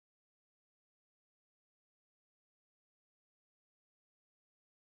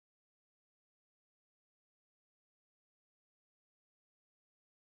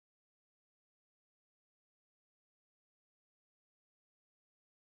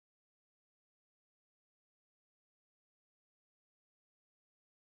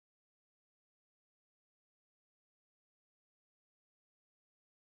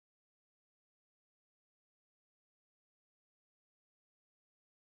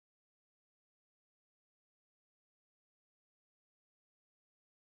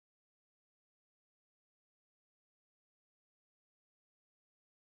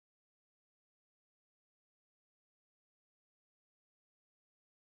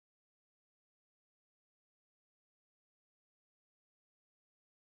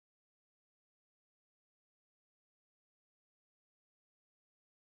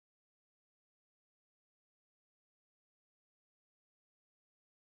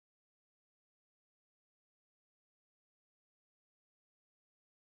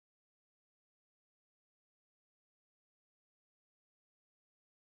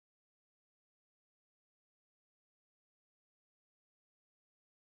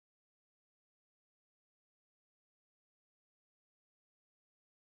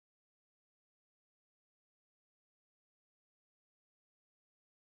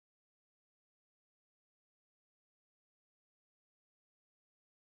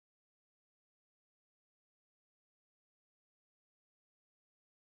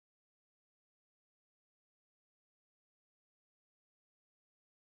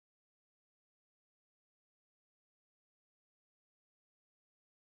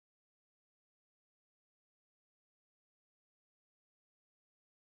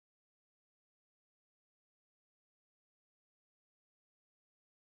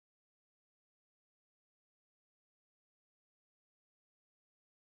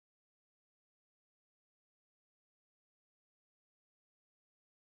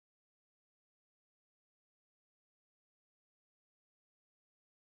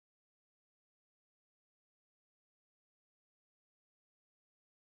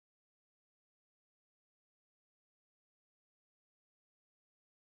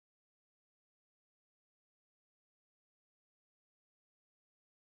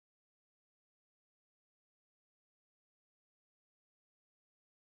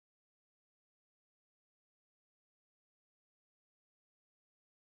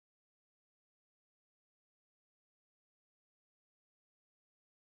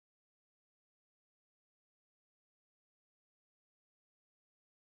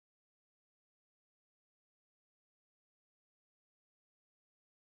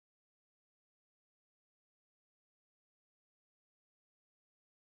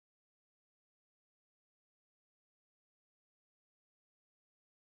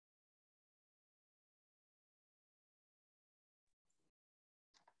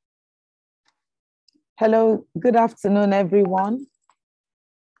Hello, good afternoon, everyone.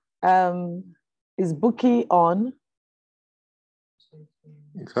 Is Buki on?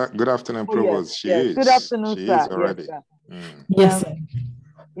 Good afternoon, Provost. Yes, yes. Good afternoon, she sir. is already. Yes, sir.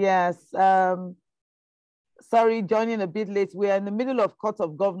 Yes, sir. Yes. Sorry, joining a bit late. We are in the middle of Court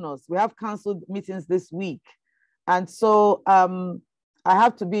of Governors. We have council meetings this week. And so I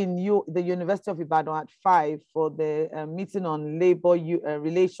have to be in the University of Ibadan at 5 for the meeting on labor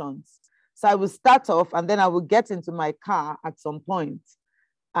relations. So I will start off and then I will get into my car at some point.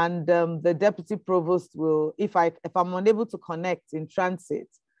 And the deputy provost will, if I'm unable to connect in transit,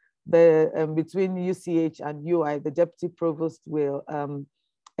 between UCH and UI, the deputy provost will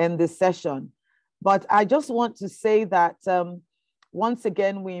end this session. But I just want to say that once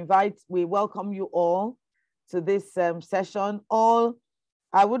again, we welcome you all to this session.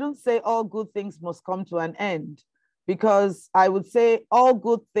 I wouldn't say all good things must come to an end, because I would say all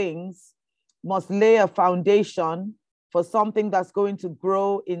good things must lay a foundation for something that's going to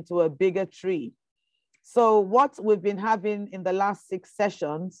grow into a bigger tree. So what we've been having in the last 6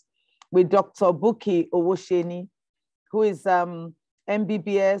 sessions with Dr. Buki Owosheni, who is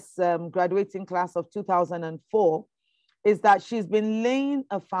MBBS graduating class of 2004, is that she's been laying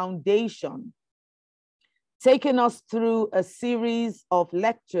a foundation, taking us through a series of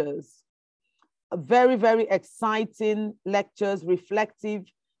lectures, very, very exciting lectures, reflective,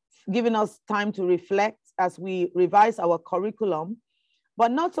 giving us time to reflect as we revise our curriculum.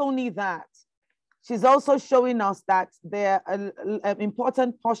 But not only that, she's also showing us that there are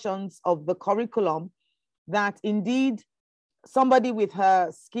important portions of the curriculum that indeed somebody with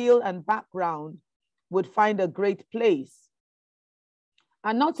her skill and background would find a great place.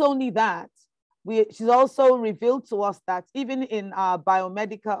 And not only that, she's also revealed to us that even in our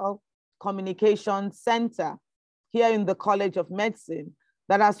biomedical communication center here in the College of Medicine,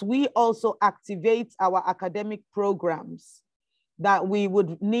 that as we also activate our academic programs, that we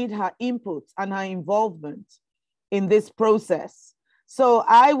would need her input and her involvement in this process. So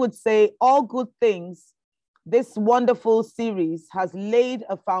I would say all good things, this wonderful series has laid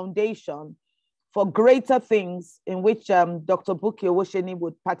a foundation for greater things in which Dr. Buki Owosheni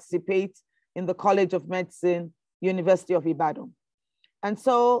would participate in the College of Medicine, University of Ibadan. And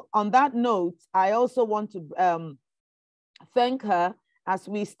so on that note, I also want to thank her as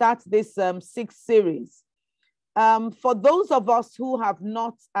we start this 6th series. For those of us who have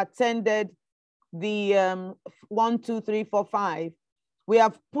not attended the 1, 2, 3, 4, 5, we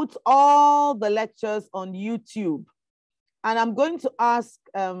have put all the lectures on YouTube. And I'm going to ask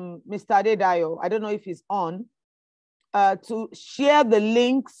Mr. Adedayo, I don't know if he's on, to share the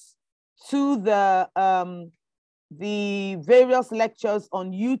links to the various lectures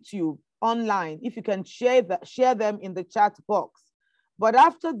on YouTube online. If you can share them in the chat box. But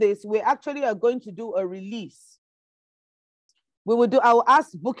after this, we actually are going to do a release. I'll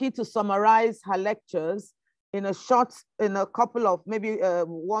ask Buki to summarize her lectures in a couple of maybe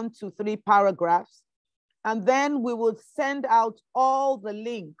 1 to 3 paragraphs. And then we will send out all the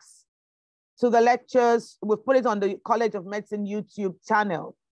links to the lectures. We've put it on the College of Medicine YouTube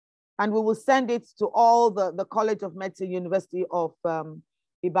channel. And we will send it to all the College of Medicine, University of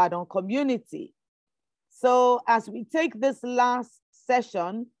Ibadan community. So as we take this last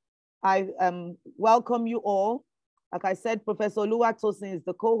session, I welcome you all. Like I said, Professor Oluwatosin is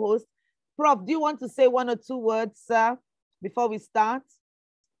the co-host. Prof, do you want to say 1 or 2 words, sir, before we start?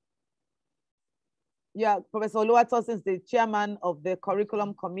 Yeah, Professor Oluwatosin is the chairman of the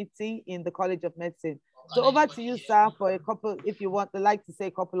curriculum committee in the College of Medicine. So over to you, sir, for a couple, if you would like to say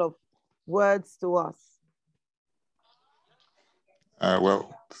a couple of words to us. I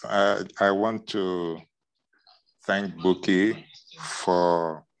want to thank Buki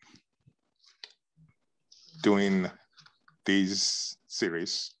for doing this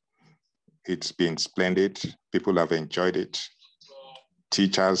series. It's been splendid. People have enjoyed it.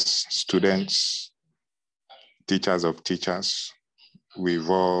 Teachers, students, teachers of teachers, we've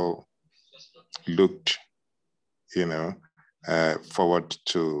all looked, forward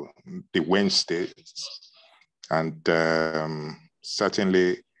to the Wednesdays. And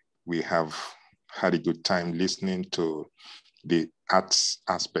certainly we have had a good time listening to the arts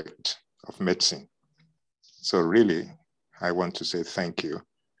aspect of medicine. So really, I want to say thank you.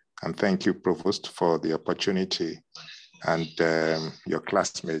 And thank you, Provost, for the opportunity, and your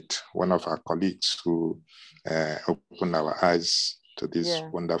classmate, one of our colleagues who opened our eyes to this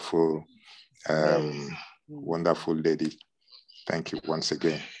wonderful, wonderful lady. Thank you once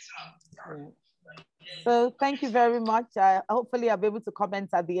again. Yeah. So thank you very much. Hopefully I'll be able to comment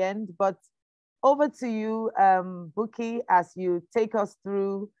at the end, but over to you, Buki, as you take us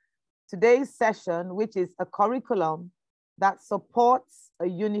through today's session, which is a curriculum that supports a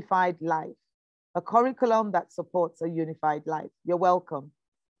unified life. A curriculum that supports a unified life. You're welcome.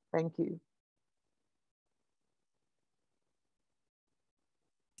 Thank you.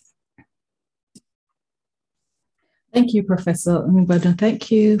 Thank you, Professor Oluwagbadun.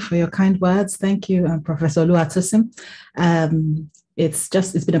 Thank you for your kind words. Thank you, Professor Oluwatosin.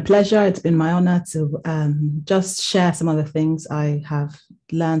 It's been a pleasure. It's been my honor to just share some of the things I have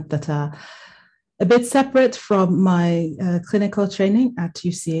learned that are a bit separate from my clinical training at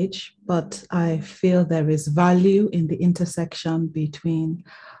UCH, but I feel there is value in the intersection between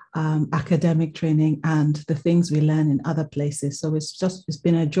academic training and the things we learn in other places. So it's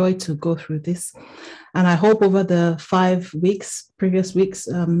been a joy to go through this. And I hope over the previous weeks,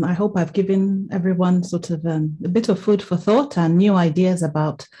 I hope I've given everyone sort of a bit of food for thought and new ideas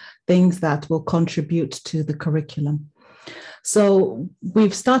about things that will contribute to the curriculum. So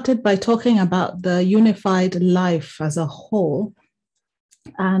we've started by talking about the unified life as a whole.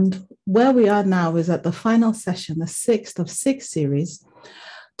 And where we are now is at the final session, the 6th of 6 series,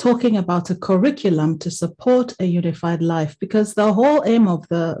 talking about a curriculum to support a unified life, because the whole aim of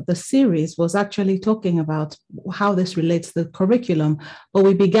the series was actually talking about how this relates to the curriculum. But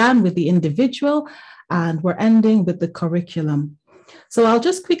we began with the individual and we're ending with the curriculum. So I'll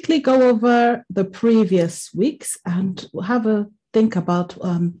just quickly go over the previous weeks and have a think about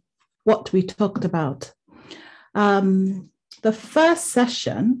what we talked about. The first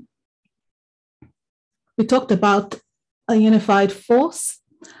session, we talked about a unified force.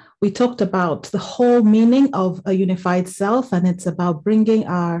 We talked about the whole meaning of a unified self, and it's about bringing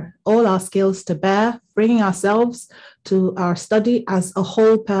all our skills to bear, bringing ourselves to our study as a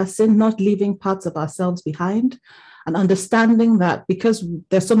whole person, not leaving parts of ourselves behind. And understanding that because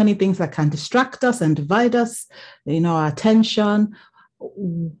there's so many things that can distract us and divide us, our attention,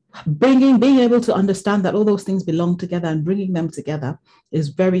 being able to understand that all those things belong together and bringing them together is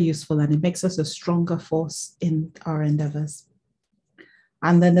very useful, and it makes us a stronger force in our endeavors.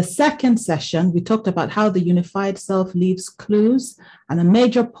 And then the second session, we talked about how the unified self leaves clues. And a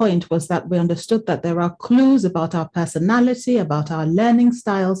major point was that we understood that there are clues about our personality, about our learning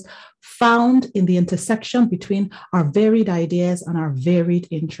styles, found in the intersection between our varied ideas and our varied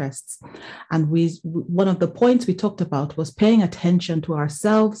interests. And one of the points we talked about was paying attention to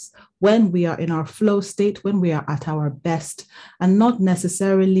ourselves when we are in our flow state, when we are at our best, and not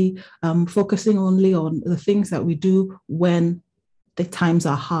necessarily focusing only on the things that we do when the times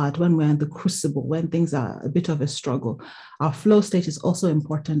are hard, when we're in the crucible, when things are a bit of a struggle. Our flow state is also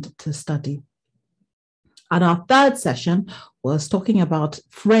important to study. And our third session was talking about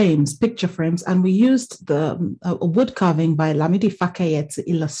frames, picture frames, and we used the wood carving by Lamidi Fakeye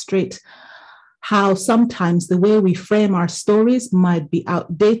to illustrate how sometimes the way we frame our stories might be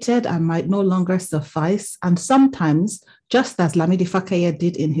outdated and might no longer suffice. And sometimes, just as Lamidi Fakeye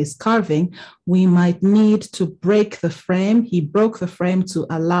did in his carving, we might need to break the frame. He broke the frame to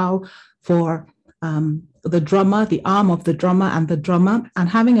allow for the drummer, the arm of the drummer and the drummer, and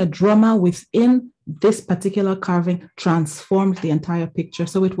having a drummer within this particular carving transformed the entire picture.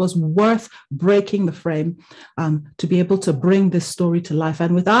 So it was worth breaking the frame to be able to bring this story to life.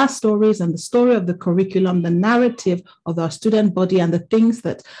 And with our stories and the story of the curriculum, the narrative of our student body and the things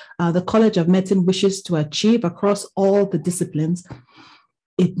that the College of Medicine wishes to achieve across all the disciplines,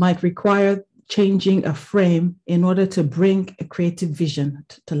 it might require changing a frame in order to bring a creative vision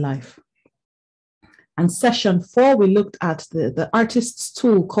to life. And session 4, we looked at the artist's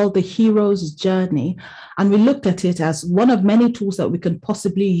tool called the hero's journey. And we looked at it as one of many tools that we can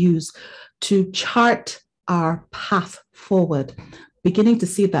possibly use to chart our path forward, beginning to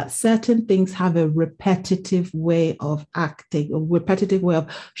see that certain things have a repetitive way of acting, a repetitive way of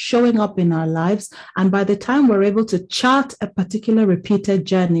showing up in our lives. And by the time we're able to chart a particular repeated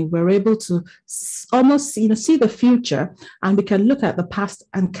journey, we're able to almost see the future, and we can look at the past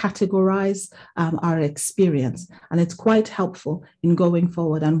and categorize our experience. And it's quite helpful in going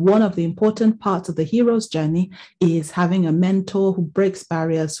forward. And one of the important parts of the hero's journey is having a mentor who breaks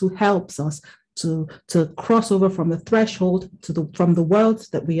barriers, who helps us to cross over from the threshold from the world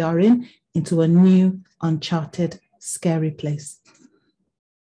that we are in into a new, uncharted, scary place.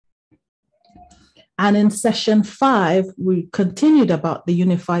 And in session 5, we continued about the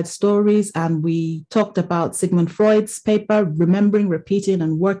unified stories, and we talked about Sigmund Freud's paper, Remembering, Repeating,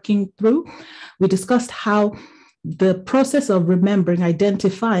 and Working Through. We discussed how the process of remembering,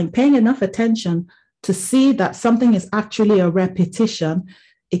 identifying, paying enough attention to see that something is actually a repetition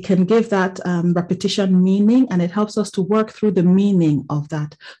it can give that repetition meaning, and it helps us to work through the meaning of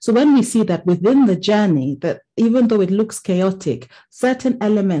that. So when we see that within the journey, that even though it looks chaotic, certain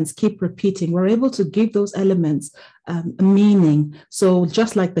elements keep repeating, we're able to give those elements a meaning. So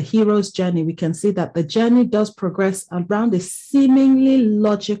just like the hero's journey, we can see that the journey does progress around a seemingly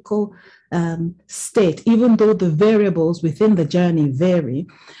logical state. Even though the variables within the journey vary,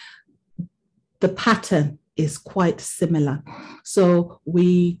 the pattern is quite similar. So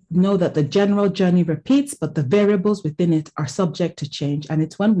we know that the general journey repeats, but the variables within it are subject to change. And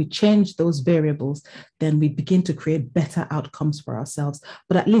it's when we change those variables, then we begin to create better outcomes for ourselves.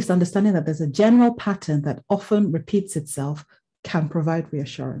 But at least understanding that there's a general pattern that often repeats itself can provide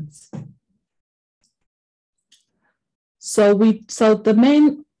reassurance.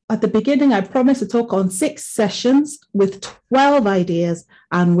 At the beginning, I promised to talk on 6 sessions with 12 ideas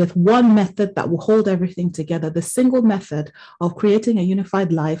and with one method that will hold everything together. The single method of creating a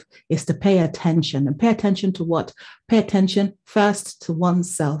unified life is to pay attention. And pay attention to what? Pay attention first to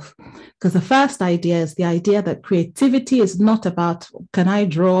oneself. Because the first idea is the idea that creativity is not about, can I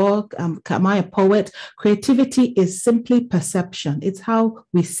draw? Am I a poet? Creativity is simply perception. It's how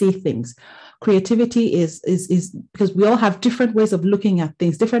we see things. Creativity is because we all have different ways of looking at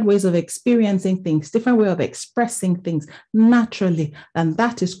things, different ways of experiencing things, different way of expressing things naturally, and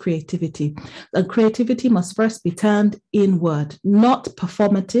that is creativity. And creativity must first be turned inward, not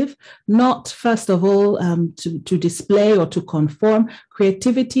performative, not first of all to display or to conform.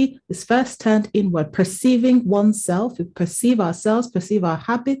 Creativity is first turned inward, perceiving oneself. We perceive ourselves, perceive our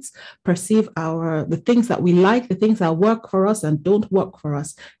habits, perceive the things that we like, the things that work for us and don't work for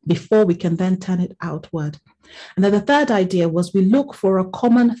us, before we can then turn it outward. And then the third idea was we look for a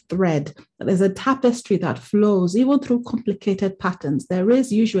common thread. There's a tapestry that flows even through complicated patterns. There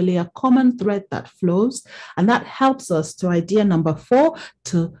is usually a common thread that flows, and that helps us to idea number 4,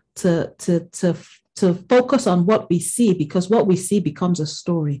 to focus on what we see, because what we see becomes a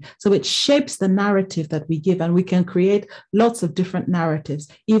story. So it shapes the narrative that we give, and we can create lots of different narratives,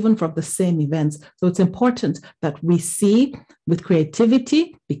 even from the same events. So it's important that we see with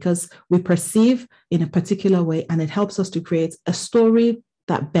creativity because we perceive in a particular way, and it helps us to create a story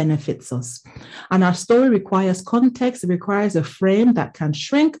that benefits us. And our story requires context. It requires a frame that can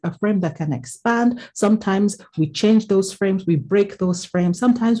shrink, a frame that can expand. Sometimes we change those frames, we break those frames.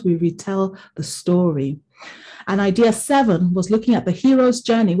 Sometimes we retell the story. And idea 7 was looking at the hero's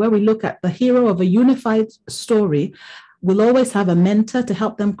journey, where we look at the hero of a unified story will always have a mentor to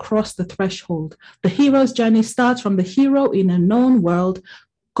help them cross the threshold. The hero's journey starts from the hero in a known world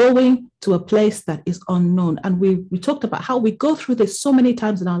going to a place that is unknown. And we talked about how we go through this so many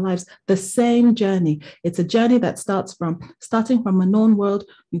times in our lives, the same journey. It's a journey that starting from a known world,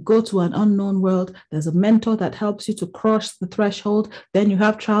 you go to an unknown world. There's a mentor that helps you to cross the threshold. Then you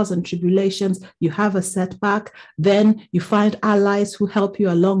have trials and tribulations. You have a setback. Then you find allies who help you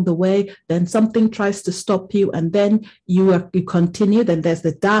along the way. Then something tries to stop you, and then you continue. Then there's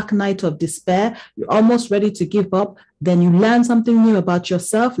the dark night of despair. You're almost ready to give up. Then you learn something new about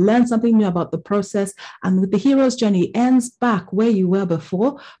yourself, learn something new about the process. And with the hero's journey, it ends back where you were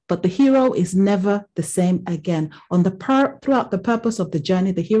before, but the hero is never the same again. Throughout the purpose of the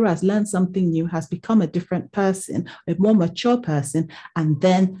journey, the hero has learned something new, has become a different person, a more mature person, and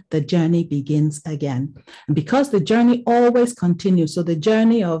then the journey begins again. And because the journey always continues, so the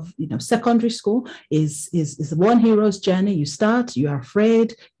journey of secondary school is one hero's journey. You start, you are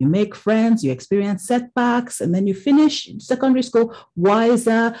afraid, you make friends, you experience setbacks, and then you finish secondary school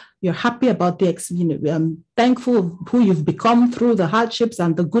wiser. You're happy about thankful of who you've become through the hardships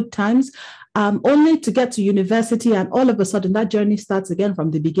and the good times, only to get to university, and all of a sudden that journey starts again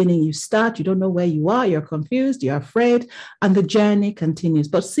from the beginning. You start, you don't know where you are, you're confused, you're afraid, and the journey continues.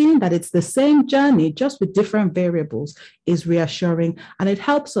 But seeing that it's the same journey, just with different variables, is reassuring, and it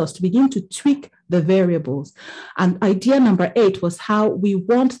helps us to begin to tweak the variables. And idea number 8 was how we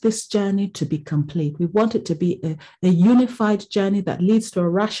want this journey to be complete. We want it to be a unified journey that leads to a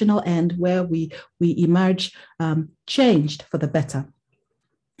rational end where we emerge changed for the better.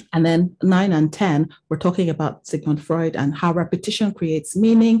 And then 9 and 10, we're talking about Sigmund Freud and how repetition creates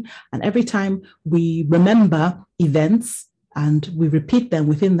meaning. And every time we remember events and we repeat them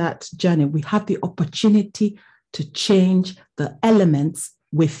within that journey, we have the opportunity to change the elements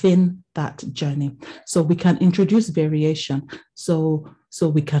within that journey. So we can introduce variation. So So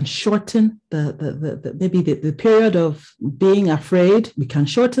we can shorten maybe the period of being afraid. We can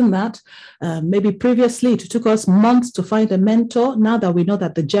shorten that. Maybe previously it took us months to find a mentor. Now that we know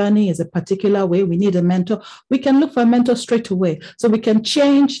that the journey is a particular way, we need a mentor. We can look for a mentor straight away. So we can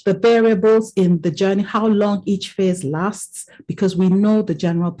change the variables in the journey, how long each phase lasts, because we know the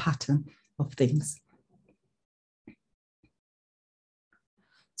general pattern of things.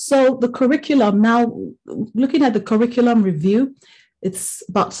 So the curriculum, now looking at the curriculum review, it's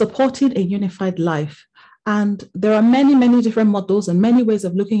about supporting a unified life. And there are many, many different models and many ways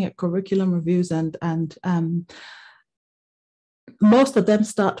of looking at curriculum reviews. And most of them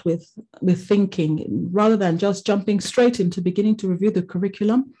start with thinking rather than just jumping straight into beginning to review the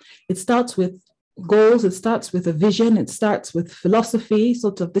curriculum. It starts with goals, it starts with a vision, it starts with philosophy,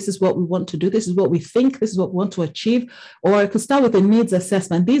 sort of this is what we want to do, this is what we think, this is what we want to achieve, or it could start with a needs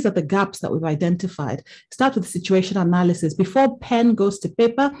assessment. These are the gaps that we've identified. Start with situation analysis. Before pen goes to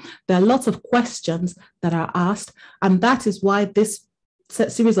paper, there are lots of questions that are asked, and that is why this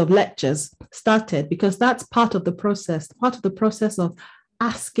series of lectures started, because that's part of the process of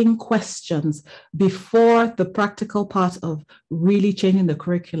asking questions before the practical part of really changing the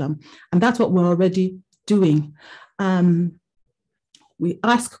curriculum. And that's what we're already doing. We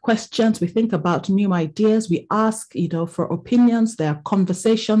ask questions, we think about new ideas, we ask, for opinions, there are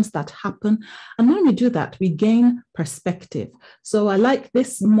conversations that happen. And when we do that, we gain perspective. So I like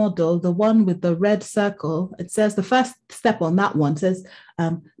this model, the one with the red circle. It says the first step on that one says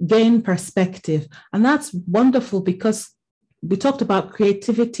gain perspective. And that's wonderful because we talked about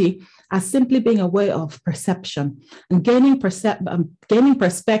creativity as simply being a way of perception, and gaining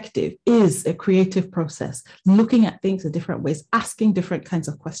perspective is a creative process, looking at things in different ways, asking different kinds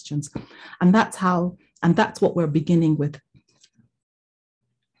of questions. And that's what we're beginning with.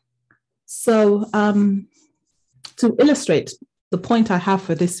 So to illustrate the point I have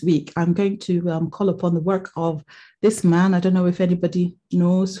for this week, I'm going to call upon the work of this man. I don't know if anybody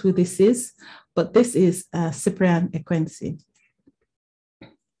knows who this is, but this is Cyprian Ekwensi.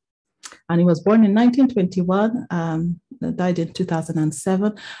 And he was born in 1921, died in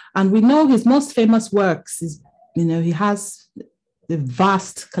 2007. And we know his most famous works is, he has a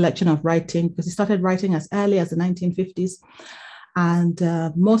vast collection of writing because he started writing as early as the 1950s. And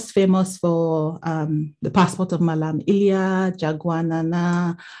most famous for The Passport of Malam Ilya,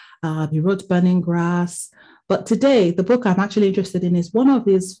 Jaguanana, he wrote Burning Grass. But today, the book I'm actually interested in is one of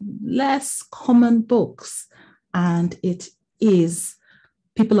his less common books, and it is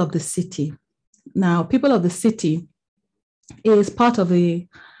People of the City. Now, People of the City is part of the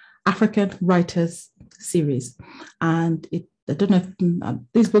African Writers series. And I don't know if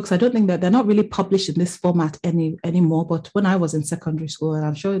these books, I don't think that they're not really published in this format anymore. But when I was in secondary school, and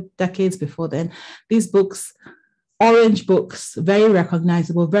I'm sure decades before then, these books, orange books, very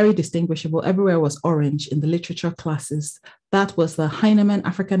recognizable, very distinguishable. Everywhere was orange in the literature classes. That was the Heinemann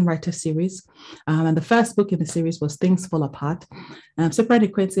African Writer series. And the first book in the series was Things Fall Apart. Cyprian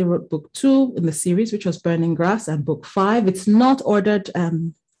Ekwensi wrote book 2 in the series, which was Burning Grass, and book 5. It's not ordered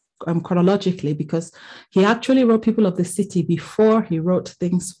chronologically because he actually wrote People of the City before he wrote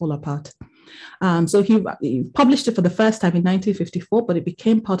Things Fall Apart. So he published it for the first time in 1954, but it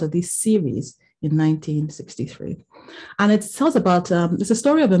became part of this series in 1963. And it tells about, it's a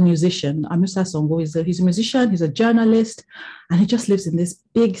story of a musician, Amusa Songo. He's a musician, he's a journalist, and he just lives in this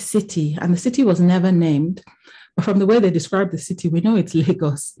big city. And the city was never named, but from the way they describe the city, we know it's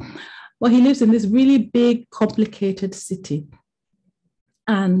Lagos. Well, he lives in this really big, complicated city.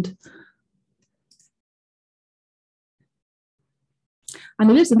 And he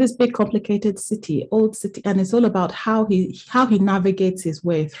lives in this big, complicated city, old city, and it's all about how he navigates his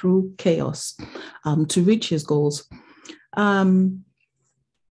way through chaos to reach his goals. I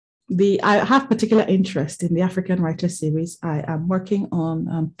have particular interest in the African Writer series. I am working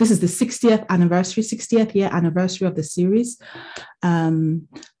on, this is the 60th year anniversary of the series. And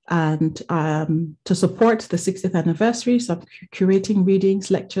to support the 60th anniversary, so I'm curating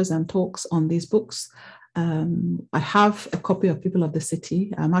readings, lectures, and talks on these books. I have a copy of People of the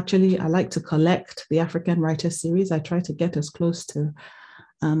City. I like to collect the African Writer series. I try to get as close to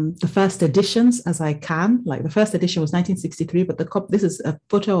the first editions as I can. Like the first edition was 1963, but this is a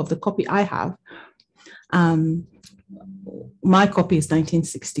photo of the copy I have. My copy is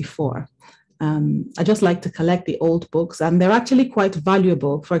 1964. I just like to collect the old books, and they're actually quite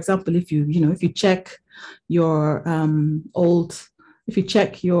valuable. For example, if you check your if you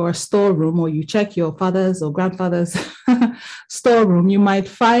check your storeroom, or you check your father's or grandfather's storeroom, you might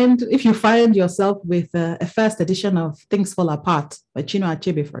find, if you find yourself with a first edition of Things Fall Apart by Chinua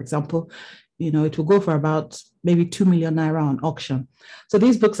Achebe, for example, it will go for about maybe 2 million naira on auction. So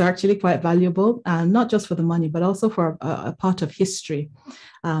these books are actually quite valuable, not just for the money, but also for a part of history.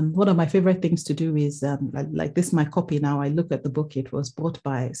 One of my favorite things to do is, like this, my copy now, I look at the book. It was bought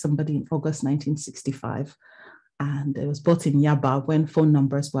by somebody in August 1965. And it was bought in Yaba when phone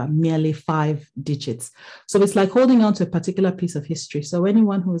numbers were merely 5 digits. So it's like holding on to a particular piece of history. So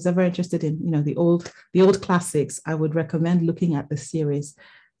anyone who is ever interested in, the old classics, I would recommend looking at the series.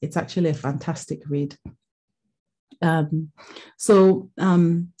 It's actually a fantastic read. So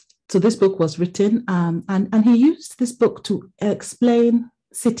this book was written, and he used this book to explain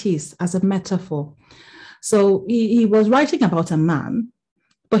cities as a metaphor. So he was writing about a man,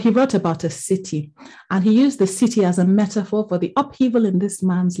 but he wrote about a city, and he used the city as a metaphor for the upheaval in this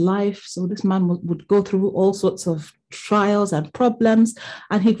man's life. So this man would go through all sorts of trials and problems,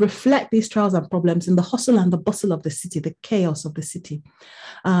 and he'd reflect these trials and problems in the hustle and the bustle of the city, the chaos of the city.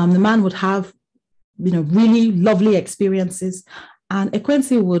 The man would have, really lovely experiences, and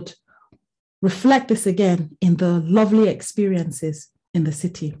Ekwensi would reflect this again in the lovely experiences in the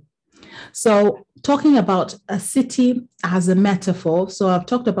city. So talking about a city as a metaphor, so I've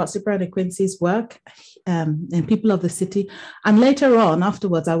talked about Cyprian Ekwensi's work in People of the City, and later on,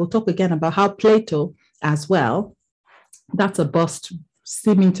 afterwards, I will talk again about how Plato as well, that's a bust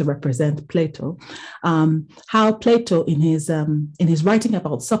seeming to represent Plato, how Plato in his writing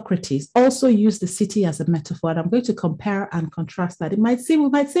about Socrates also used the city as a metaphor. And I'm going to compare and contrast that. We might say,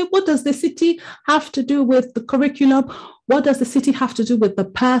 what does the city have to do with the curriculum? What does the city have to do with the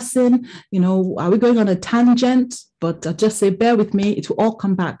person? Are we going on a tangent? But I'll just say, bear with me, it will all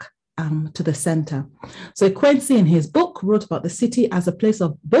come back to the center. So Ekwensi in his book wrote about the city as a place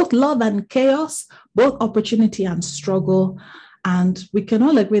of both love and chaos, both opportunity and struggle. And we can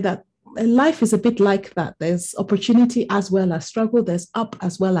all agree that life is a bit like that. There's opportunity as well as struggle. There's up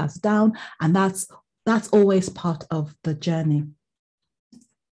as well as down. And that's always part of the journey.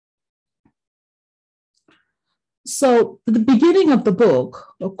 So the beginning of the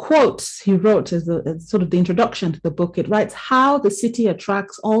book, the quotes he wrote as sort of the introduction to the book, it writes how the city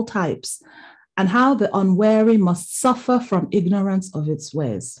attracts all types and how the unwary must suffer from ignorance of its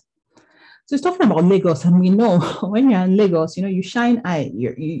ways. So it's talking about Lagos, and we know when you're in Lagos, you shine eye.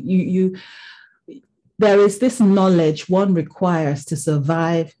 There is this knowledge one requires to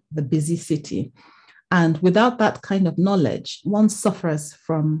survive the busy city. And without that kind of knowledge, one suffers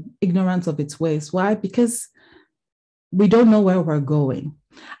from ignorance of its ways. Why? Because we don't know where we're going.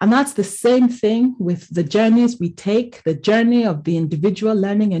 And that's the same thing with the journeys we take, the journey of the individual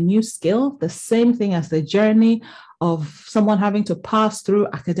learning a new skill, the same thing as the journey of someone having to pass through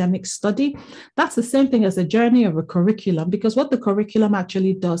academic study. That's the same thing as the journey of a curriculum, because what the curriculum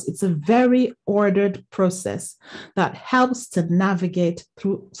actually does, it's a very ordered process that helps to navigate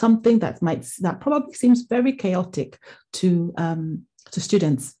through something that probably seems very chaotic to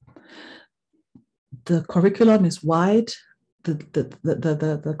students. The curriculum is wide.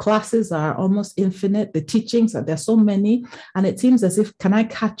 The classes are almost infinite. The teachings, there's so many, and it seems as if, can I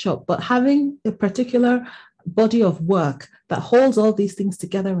catch up? But having a particular body of work that holds all these things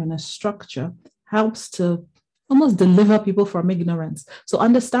together in a structure helps to almost deliver people from ignorance. So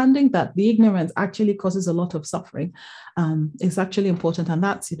understanding that the ignorance actually causes a lot of suffering is actually important. And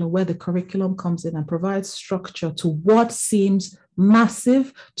that's, where the curriculum comes in and provides structure to what seems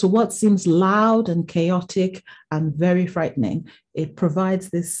massive, to what seems loud and chaotic and very frightening. It provides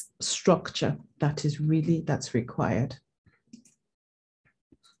this structure that's required.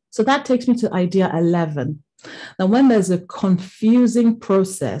 So that takes me to idea 11. Now, when there's a confusing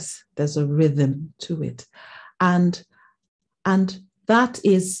process, there's a rhythm to it. And that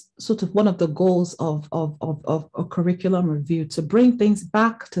is sort of one of the goals of a curriculum review, to bring things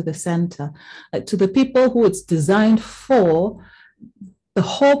back to the center, to the people who it's designed for. The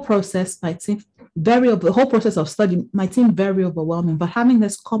whole process might seem the whole process of study might seem very overwhelming, but having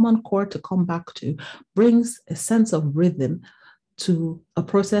this common core to come back to brings a sense of rhythm to a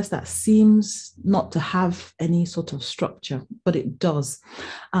process that seems not to have any sort of structure, but it does.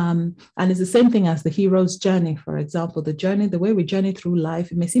 And it's the same thing as the hero's journey, for example, the way we journey through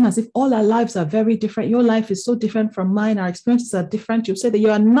life. It may seem as if all our lives are very different. Your life is so different from mine. Our experiences are different. You'll say that you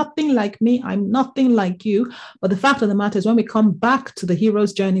are nothing like me. I'm nothing like you. But the fact of the matter is, when we come back to the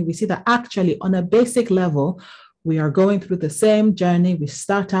hero's journey, we see that actually on a basic level, we are going through the same journey. We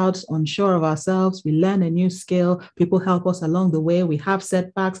start out unsure of ourselves. We learn a new skill. People help us along the way. We have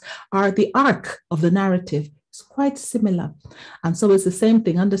setbacks. The arc of the narrative is quite similar. And so it's the same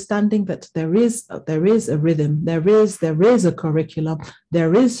thing, understanding that there is a rhythm. There is a curriculum.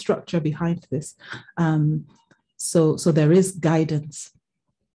 There is structure behind this. So there is guidance.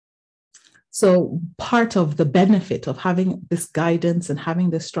 So part of the benefit of having this guidance and having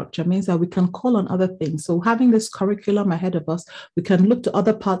this structure means that we can call on other things. So having this curriculum ahead of us, we can look to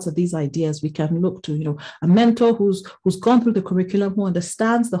other parts of these ideas. We can look to, a mentor who's gone through the curriculum, who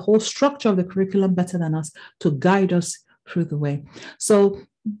understands the whole structure of the curriculum better than us, to guide us through the way. So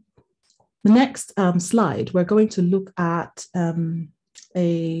the next slide, we're going to look at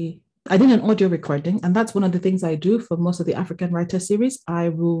I did an audio recording, and that's one of the things I do for most of the African Writer series. I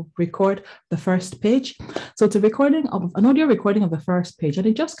will record the first page. So it's an audio recording of the first page, and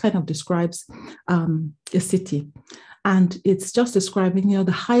it just kind of describes a city. And it's just describing,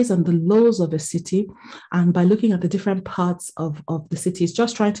 the highs and the lows of a city. And by looking at the different parts of the city, it's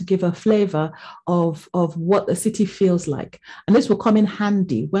just trying to give a flavor of what a city feels like. And this will come in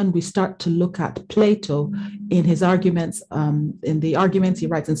handy when we start to look at Plato in his arguments, in the arguments he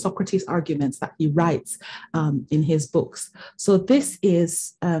writes, in Socrates' arguments that he writes in his books. So this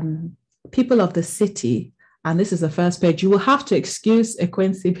is People of the City. And this is the first page. You will have to excuse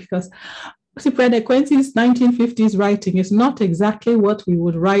Ekwensi because Cyprian Ekwensi's 1950s writing is not exactly what we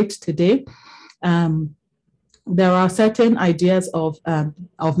would write today. There are certain ideas of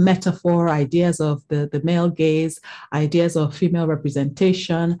metaphor, ideas of the male gaze, ideas of female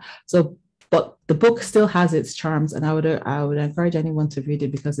representation. So, but the book still has its charms, and I would encourage anyone to read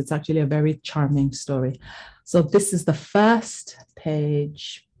it because it's actually a very charming story. So this is the first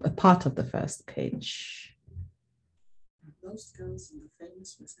page, a part of the first page. Those girls in the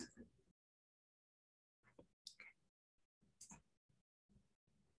famous West Africa.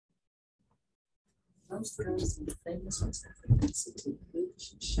 Those girls in the famous West African city,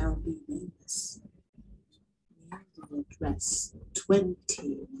 which shall be nameless, will dress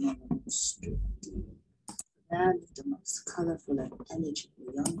 20 young street. There lived the most colorful and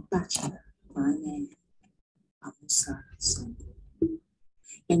eligible young bachelor by name Amusa Songo.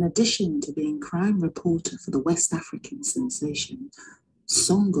 In addition to being crime reporter for the West African sensation,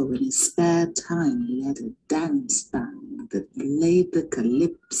 Songo in his spare time led a dance band that played the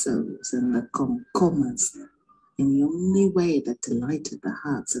calypsos and the comcomas in the only way that delighted the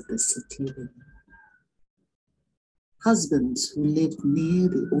hearts of the city women. Husbands who lived near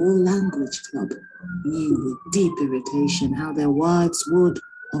the all-language club knew with deep irritation how their wives would,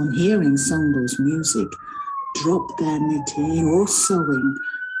 on hearing Songo's music, drop their knitting or sewing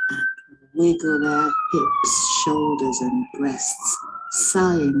and wiggle their hips, shoulders and breasts,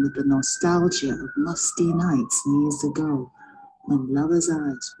 sighing with the nostalgia of musty nights years ago when lovers'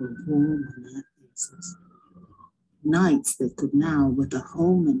 eyes were warm on their faces. Nights that could now, with a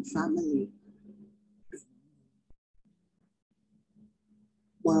home and family,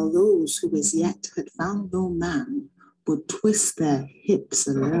 while those who as yet had found no man would twist their hips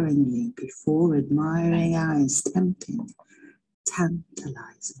alluringly before admiring eyes, tempting,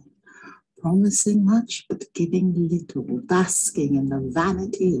 tantalizing, promising much but giving little, basking in the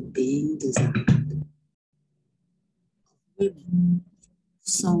vanity of being desired. Women,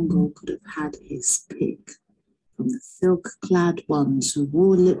 Songo could have had his pick, from the silk-clad ones who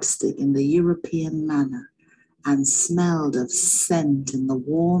wore lipstick in the European manner and smelled of scent in the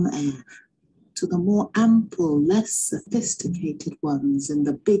warm air, to the more ample, less sophisticated ones in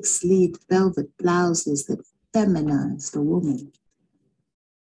the big-sleeved velvet blouses that feminized a woman.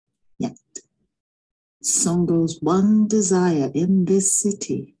 Yet, Songo's one desire in this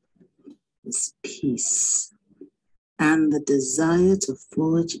city was peace and the desire to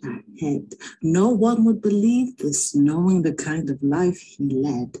forge ahead. No one would believe this, knowing the kind of life he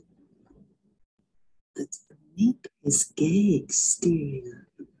led. That beneath his gay exterior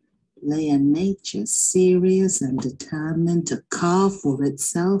lay a nature serious and determined to carve for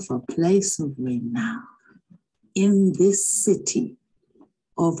itself a place of renown in this city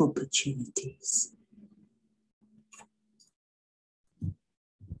of opportunities.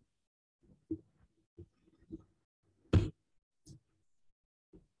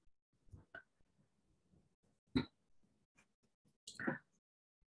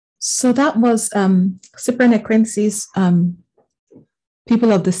 So that was Cyprian Ekwensi's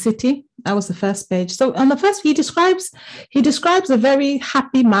People of the City. That was the first page. So on the first, he describes a very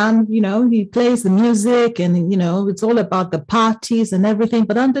happy man. He plays the music, and it's all about the parties and everything.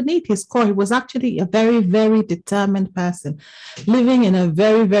 But underneath his core, he was actually a very, very determined person, living in a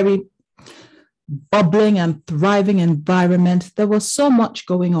very, very bubbling and thriving environment. There was so much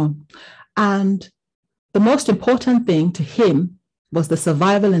going on, and the most important thing to him was the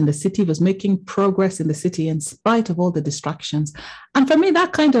survival in the city, was making progress in the city in spite of all the distractions. And for me,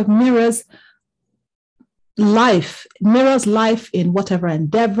 that kind of mirrors life in whatever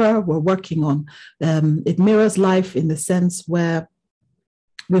endeavor we're working on. It mirrors life in the sense where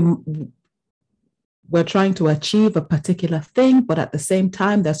we're trying to achieve a particular thing, but at the same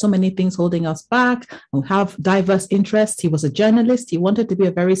time, there's so many things holding us back. We have diverse interests. He was a journalist. He wanted to be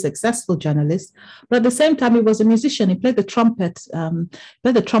a very successful journalist, but at the same time, he was a musician. He played the trumpet, in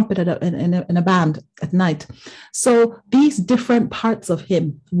a band at night. So these different parts of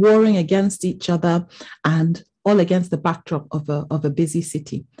him warring against each other and all against the backdrop of a busy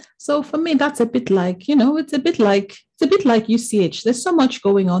city. So for me, that's a bit like, it's a bit like UCH. There's so much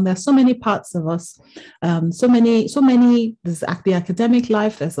going on. There's so many parts of us. So many, there's the academic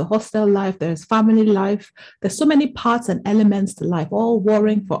life, there's the hostel life, there's family life. There's so many parts and elements to life, all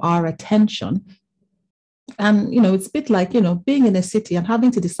warring for our attention. And, it's a bit like, being in a city and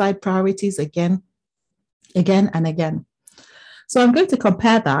having to decide priorities again and again. So I'm going to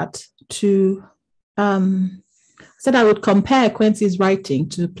compare that to, said I would compare Quincy's writing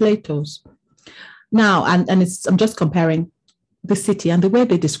to Plato's. Now, and I'm just comparing the city and the way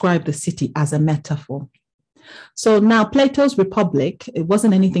they describe the city as a metaphor. So now Plato's Republic, it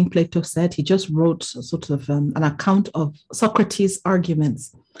wasn't anything Plato said. He just wrote sort of an account of Socrates'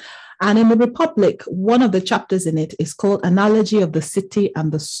 arguments. And in the Republic, one of the chapters in it is called Analogy of the City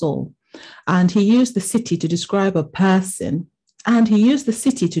and the Soul. And he used the city to describe a person, and he used the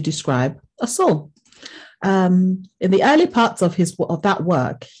city to describe a soul. In the early parts of that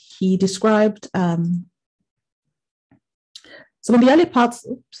work, he described, in the early parts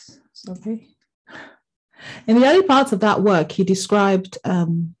of that work, he described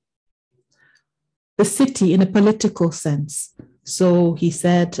the city in a political sense. So he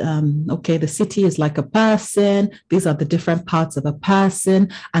said, the city is like a person. These are the different parts of a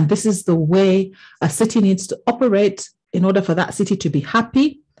person. And this is the way a city needs to operate in order for that city to be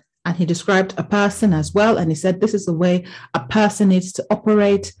happy. And he described a person as well. And he said, this is the way a person needs to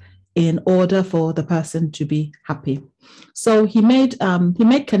operate in order for the person to be happy. So he made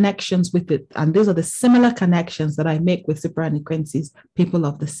connections with it. And these are the similar connections that I make with Cipriani Quincy's People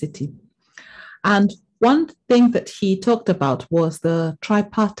of the City. And one thing that he talked about was the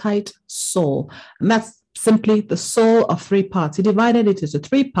tripartite soul. And that's simply the soul of three parts. He divided it into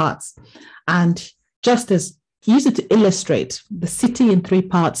three parts. And just as he used it to illustrate the city in three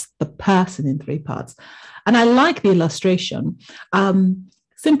parts, the person in three parts. And I like the illustration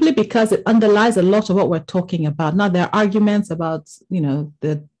simply because it underlies a lot of what we're talking about. Now, there are arguments about,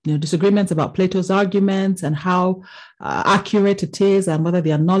 disagreements about Plato's arguments and how accurate it is and whether the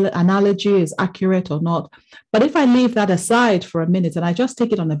analogy is accurate or not. But if I leave that aside for a minute and I just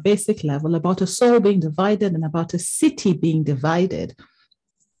take it on a basic level about a soul being divided and about a city being divided,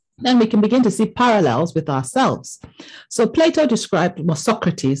 then we can begin to see parallels with ourselves. So Plato described,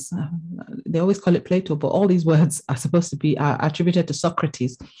 Socrates, they always call it Plato, but all these words are supposed to be attributed to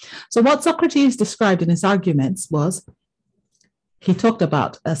Socrates. So what Socrates described in his arguments was, he talked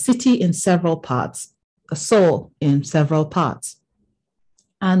about a city in several parts, a soul in several parts.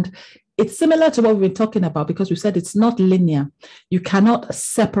 And it's similar to what we've been talking about because we said it's not linear. You cannot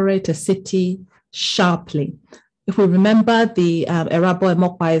separate a city sharply. If we remember the Erabo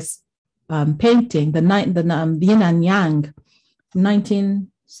Emokpai's painting, the Yin and Yang,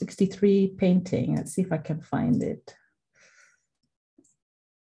 1963 painting. Let's see if I can find it.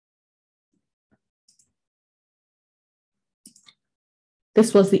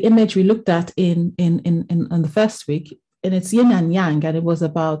 This was the image we looked at in the first week, and it's Yin and Yang, and it was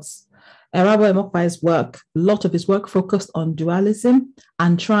about Erabo Emokpai's work. A lot of his work focused on dualism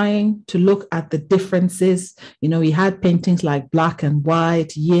and trying to look at the differences. He had paintings like black and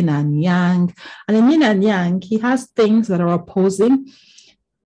white, yin and yang. And in yin and yang, he has things that are opposing.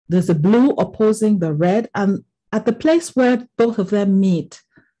 There's a blue opposing the red. And at the place where both of them meet,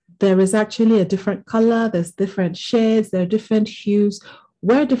 there is actually a different color. There's different shades. There are different hues.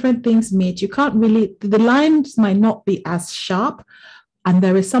 Where different things meet, you can't really, the lines might not be as sharp. And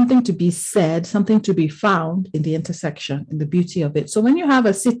there is something to be said, something to be found in the intersection, in the beauty of it. So when you have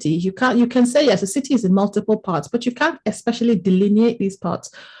a city, you can say, yes, a city is in multiple parts, but you can't especially delineate these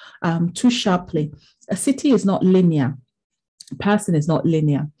parts too sharply. A city is not linear. A person is not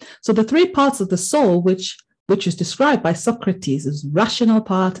linear. So the three parts of the soul, which is described by Socrates as rational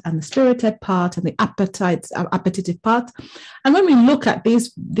part and the spirited part and the appetitive part. And when we look at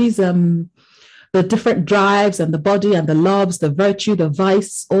these the different drives and the body and the loves, the virtue, the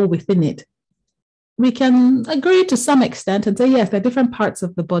vice, all within it, we can agree to some extent and say, yes, there are different parts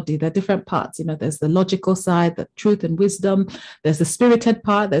of the body. There are different parts. There's the logical side, the truth and wisdom. There's the spirited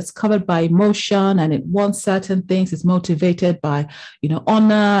part that's covered by emotion and it wants certain things. It's motivated by,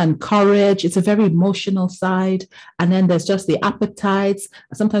 honor and courage. It's a very emotional side. And then there's just the appetites,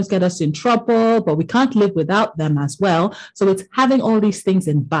 sometimes get us in trouble, but we can't live without them as well. So it's having all these things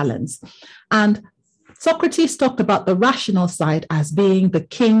in balance. And Socrates talked about the rational side as being the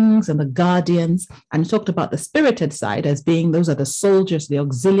kings and the guardians, and he talked about the spirited side as being those are the soldiers, the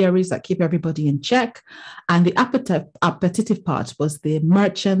auxiliaries that keep everybody in check, and the appetitive part was the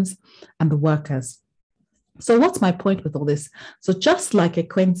merchants and the workers. So what's my point with all this? So just like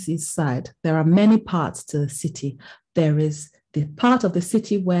Ekwensi's side, there are many parts to the city. There is the part of the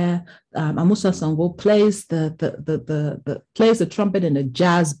city where Amusa Sango plays plays the trumpet in a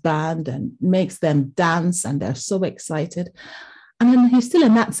jazz band and makes them dance, and they're so excited. And then he's still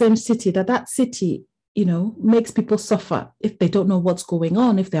in that same city. That city, makes people suffer if they don't know what's going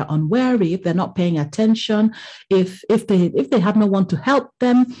on, if they're unwary, if they're not paying attention, if they have no one to help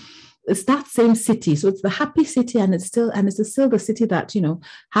them. It's that same city. So it's the happy city, and it's still the city that,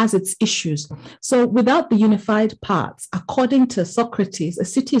 has its issues. So without the unified parts, according to Socrates, a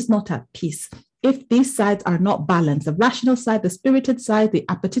city is not at peace. If these sides are not balanced, the rational side, the spirited side, the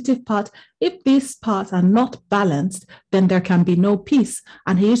appetitive part, if these parts are not balanced, then there can be no peace.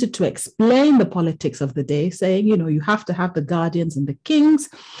 And he used it to explain the politics of the day, saying, you have to have the guardians and the kings,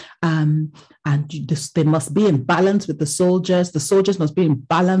 and they must be in balance with the soldiers. The soldiers must be in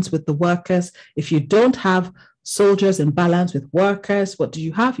balance with the workers. If you don't have soldiers in balance with workers, what do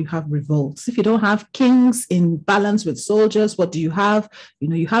you have? You have revolts. If you don't have kings in balance with soldiers, what do you have?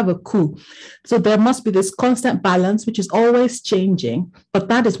 You have a coup. So there must be this constant balance, which is always changing, but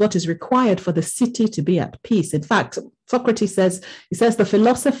that is what is required for the city to be at peace. In fact, Socrates says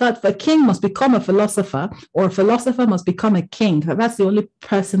the king must become a philosopher, or a philosopher must become a king. That's the only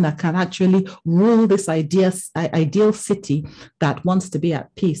person that can actually rule this ideal city that wants to be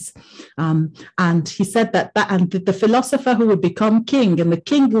at peace. And he said that the philosopher who will become king and the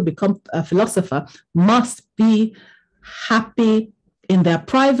king who will become a philosopher must be happy in their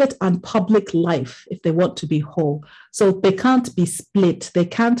private and public life if they want to be whole. So they can't be split. They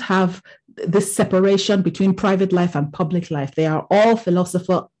can't have this separation between private life and public life. They are all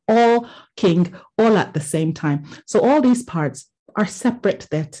philosopher, all king, all at the same time. So all these parts are separate,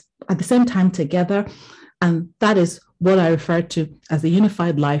 that at the same time together. And that is what I refer to as the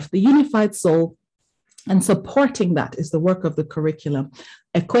unified life, the unified soul. And supporting that is the work of the curriculum.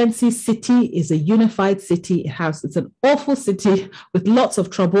 Ekwensi city is a unified city. It's an awful city with lots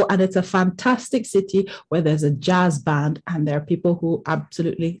of trouble, and it's a fantastic city where there's a jazz band and there are people who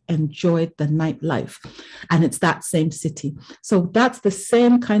absolutely enjoyed the nightlife. And it's that same city. So that's the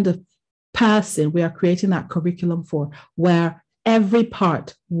same kind of person we are creating that curriculum for, where every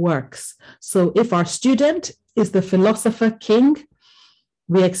part works. So if our student is the philosopher king,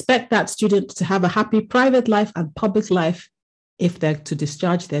 we expect that student to have a happy private life and public life if they're to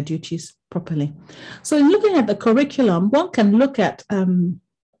discharge their duties properly. So in looking at the curriculum, one can look at,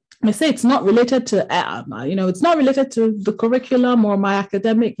 I say it's not related to, it's not related to the curriculum or my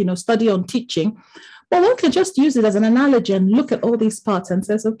academic, study on teaching, but one can just use it as an analogy and look at all these parts and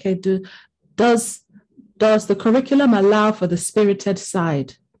says, okay, does the curriculum allow for the spirited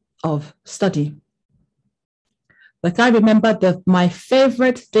side of study? Like I remember my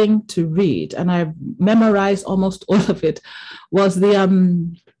favorite thing to read, and I memorized almost all of it, was the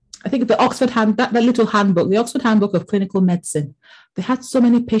I think the Oxford that little handbook, the Oxford Handbook of Clinical Medicine. They had so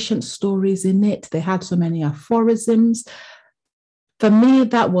many patient stories in it. They had so many aphorisms. For me,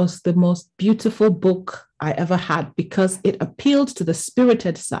 that was the most beautiful book I ever had, because it appealed to the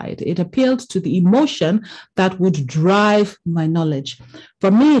spirited side. It appealed to the emotion that would drive my knowledge. For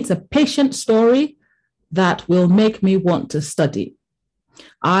me, it's a patient story that will make me want to study.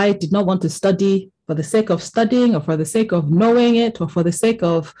 I did not want to study for the sake of studying, or for the sake of knowing it, or for the sake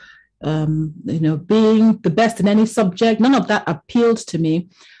of being the best in any subject. None of that appealed to me.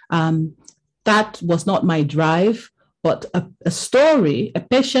 That was not my drive. But a story, a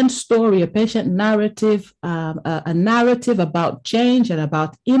patient story, a patient narrative, a narrative about change and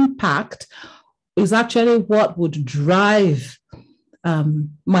about impact is actually what would drive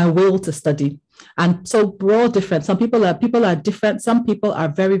my will to study. And so we're all different. Some people are different. Some people are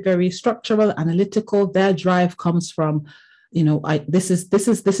very, very structural, analytical. Their drive comes from, this is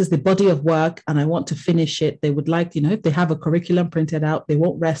the body of work and I want to finish it. They would like, if they have a curriculum printed out, they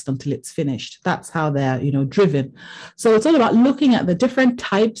won't rest until it's finished. That's how they're, driven. So it's all about looking at the different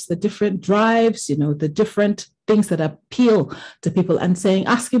types, the different drives, the different things that appeal to people, and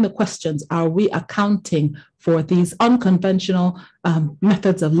asking the questions, are we accounting for these unconventional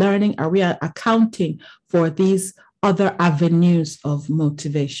methods of learning? Are we accounting for these other avenues of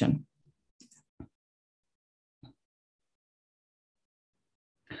motivation?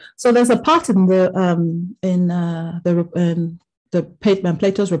 So there's a part in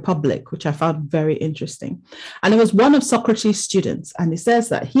Plato's Republic, which I found very interesting. And it was one of Socrates' students. And he says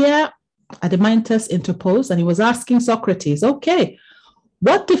that here Adeimantus interposed and he was asking Socrates, okay,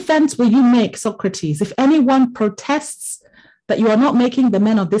 what defense will you make, Socrates, if anyone protests that you are not making the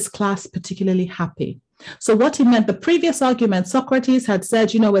men of this class particularly happy? So what he meant, the previous argument, Socrates had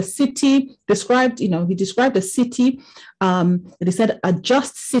said, a city described, he described a city, and he said a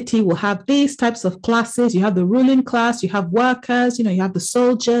just city will have these types of classes. You have the ruling class, you have workers, you have the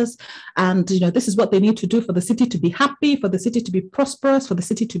soldiers, and, this is what they need to do for the city to be happy, for the city to be prosperous, for the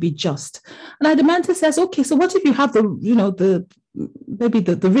city to be just. And Adeimantus says, okay, so what if you have the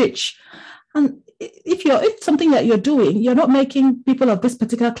rich? And if something that you're doing, you're not making people of this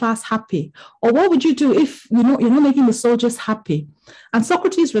particular class happy, or what would you do if you're not making the soldiers happy? And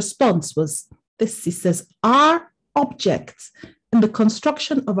Socrates' response was this: he says, our object in the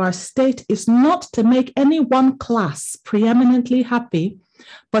construction of our state is not to make any one class preeminently happy,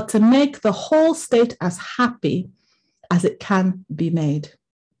 but to make the whole state as happy as it can be made.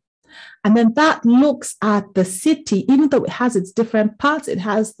 And then that looks at the city, even though it has its different parts. It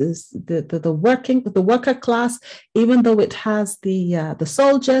has the worker class, even though it has the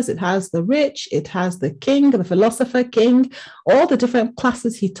soldiers, it has the rich, it has the king, the philosopher king, all the different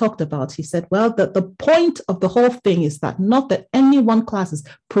classes he talked about. He said, well, the point of the whole thing is that not that any one class is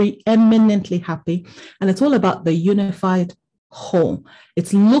preeminently happy, and it's all about the unified whole.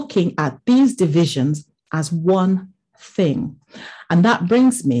 It's looking at these divisions as one thing. And that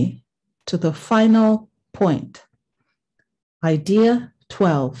brings me to the final point. Idea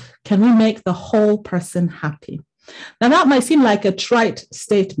 12. Can we make the whole person happy? Now, that might seem like a trite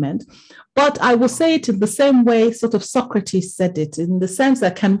statement, but I will say it in the same way sort of Socrates said it, in the sense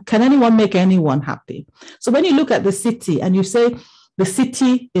that can anyone make anyone happy? So when you look at the city and you say the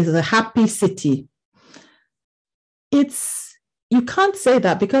city is a happy city, you can't say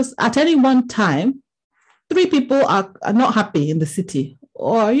that, because at any one time, 3 people are not happy in the city.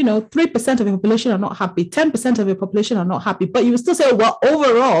 Or, 3% of the population are not happy, 10% of the population are not happy, but you still say, well,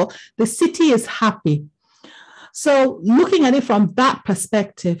 overall, the city is happy. So looking at it from that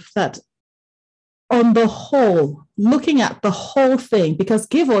perspective, that on the whole, looking at the whole thing, because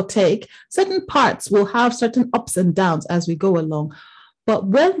give or take, certain parts will have certain ups and downs as we go along. But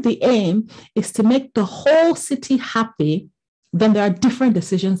when the aim is to make the whole city happy, then there are different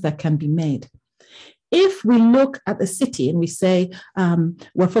decisions that can be made. If we look at the city and we say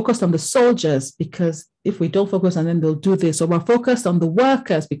we're focused on the soldiers, because if we don't focus on them, they'll do this, or we're focused on the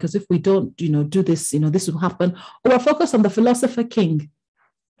workers because if we don't, do this, this will happen, or we're focused on the philosopher king,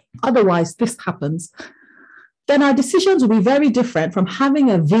 otherwise this happens, then our decisions will be very different from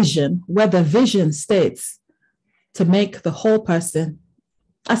having a vision where the vision states to make the whole person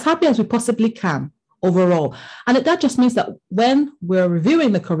as happy as we possibly can overall. And that just means that when we're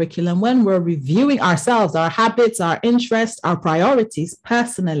reviewing the curriculum, when we're reviewing ourselves, our habits, our interests, our priorities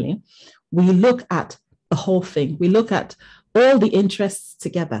personally, we look at the whole thing. We look at all the interests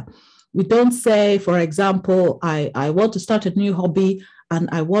together. We don't say, for example, I want to start a new hobby and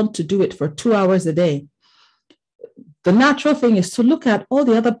I want to do it for 2 hours a day. The natural thing is to look at all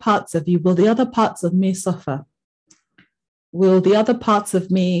the other parts of you. Will the other parts of me suffer? Will the other parts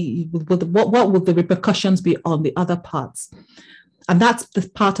of me, what will the repercussions be on the other parts? And that's the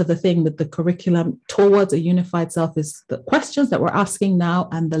part of the thing with the curriculum towards a unified self, is the questions that we're asking now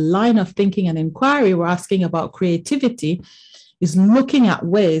and the line of thinking and inquiry we're asking about creativity is looking at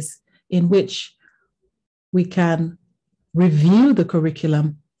ways in which we can review the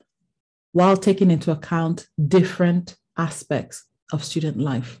curriculum while taking into account different aspects of student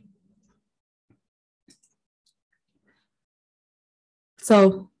life.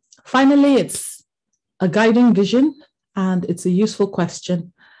 So finally, it's a guiding vision, and it's a useful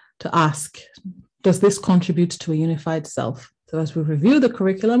question to ask. Does this contribute to a unified self? So as we review the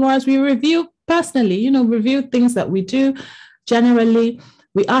curriculum, or as we review personally, review things that we do generally,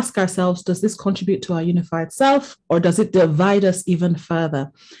 we ask ourselves, does this contribute to our unified self, or does it divide us even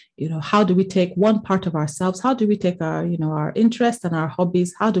further? How do we take one part of ourselves? How do we take our, our interests and our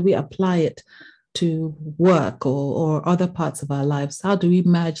hobbies? How do we apply it to work or other parts of our lives? How do we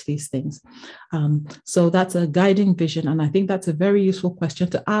merge these things? So that's a guiding vision. And I think that's a very useful question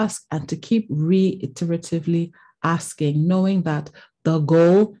to ask and to keep reiteratively asking, knowing that the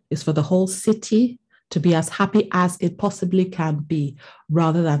goal is for the whole city to be as happy as it possibly can be,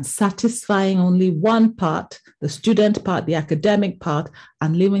 rather than satisfying only one part, the student part, the academic part,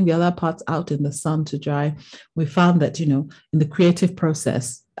 and leaving the other parts out in the sun to dry. We found that, in the creative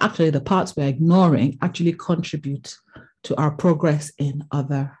process, actually the parts we're ignoring actually contribute to our progress in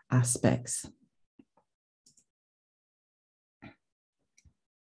other aspects.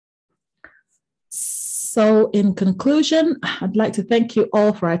 So in conclusion, I'd like to thank you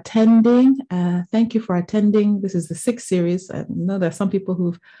all for attending. Thank you for attending. This is the 6th series. I know there are some people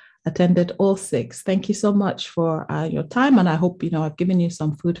who've attended all 6. Thank you so much for your time, and I hope I've given you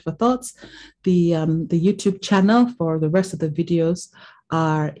some food for thoughts. The YouTube channel for the rest of the videos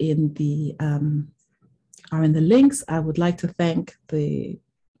are in the links. I would like to thank the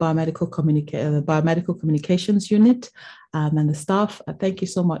biomedical communications unit and the staff. Thank you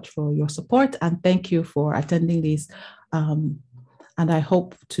so much for your support, and thank you for attending these. And I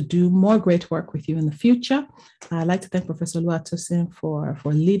hope to do more great work with you in the future. I'd like to thank Professor Oluwatosin for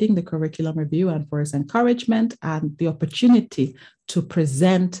leading the curriculum review and for his encouragement and the opportunity to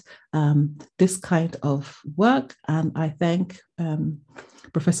present this kind of work. And I thank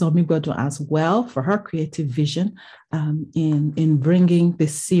Professor Omigbodo as well for her creative vision in bringing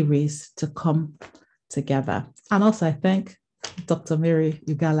this series to come together. And also I thank Dr. Mary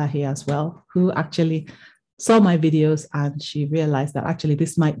Ugala here as well, who actually saw my videos and she realized that actually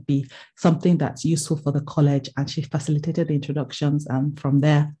this might be something that's useful for the college, and she facilitated the introductions, and from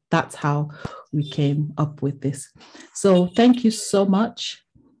there, that's how we came up with this. So thank you so much.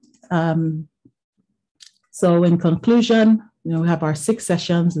 So in conclusion, we have our 6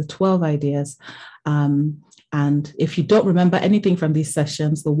 sessions, the 12 ideas. And if you don't remember anything from these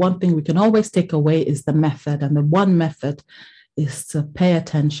sessions, the one thing we can always take away is the method. And the one method is to pay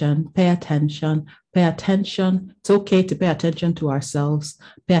attention, pay attention, pay attention. It's okay to pay attention to ourselves,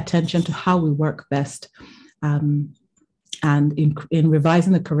 pay attention to how we work best. And in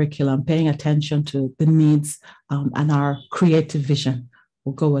revising the curriculum, paying attention to the needs and our creative vision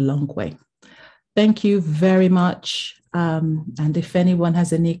will go a long way. Thank you very much. And if anyone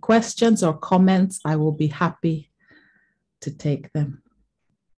has any questions or comments, I will be happy to take them.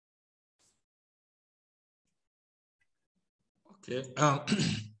 Okay.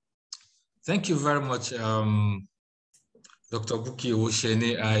 Thank you very much, Dr. Buki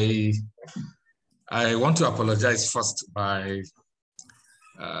Osheni. I want to apologize first by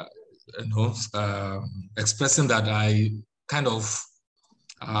expressing that I kind of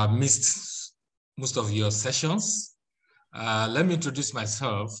missed most of your sessions. Let me introduce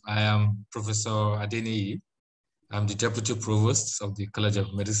myself. I am Professor Adeniyi. I'm the Deputy Provost of the College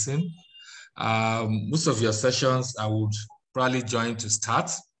of Medicine. Most of your sessions I would probably join to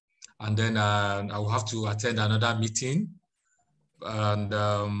start, and then I will have to attend another meeting, and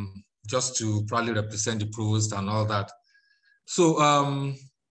just to probably represent the provost and all that. So,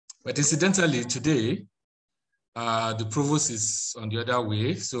 but incidentally today, the provost is on the other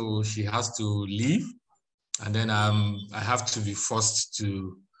way, so she has to leave, and then I have to be forced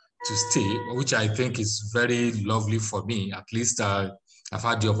to stay, which I think is very lovely for me. At least I've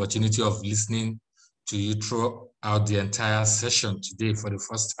had the opportunity of listening to you throughout the entire session today for the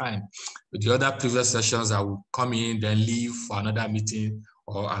first time. With the other previous sessions, I would come in, then leave for another meeting,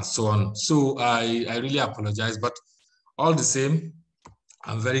 and so on. So I really apologize, but all the same,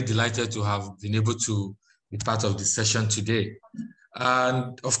 I'm very delighted to have been able to be part of the session today.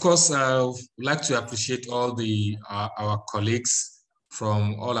 And of course, I would like to appreciate all our colleagues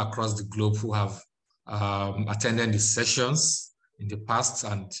from all across the globe who have attended the sessions in the past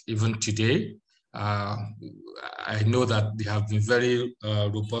and even today. I know that there have been very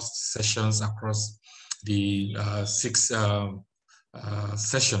robust sessions across the 6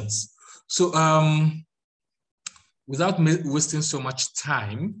 sessions. So without wasting so much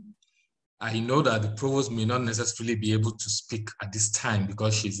time, I know that the provost may not necessarily be able to speak at this time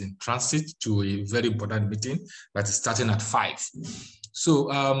because she's in transit to a very important meeting that is starting at 5. So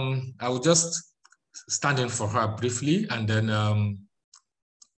I will just stand in for her briefly, and then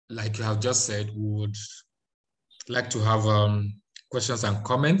like you have just said, we would like to have questions and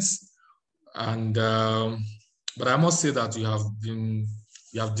comments. And but I must say that you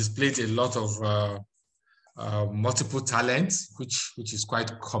have displayed a lot of multiple talents, which is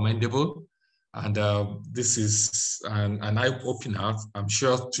quite commendable. And this is an eye-opener, I'm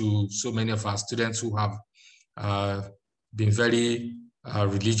sure, to so many of our students who have been very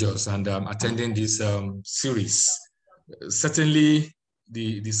religious and attending this series. Certainly,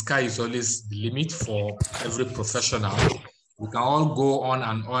 the sky is always the limit for every professional. We can all go on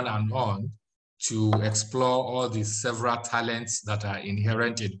and on and on to explore all the several talents that are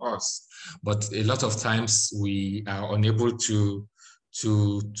inherent in us. But a lot of times we are unable to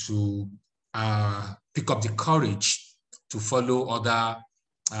pick up the courage to follow other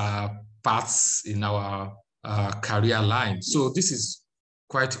paths in our career line. So this is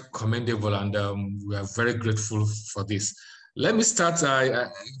quite commendable, and we are very grateful for this. Let me start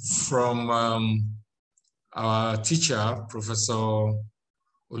from our teacher, Professor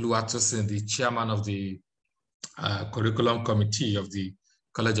Oluwatosin, the chairman of the curriculum committee of the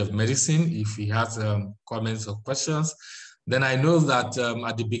College of Medicine, if he has comments or questions. Then I know that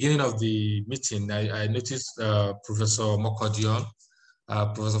at the beginning of the meeting, I noticed Professor Mokodion,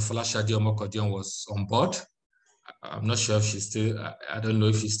 Professor Folashade Mokodion was on board. I'm not sure if she's still, I don't know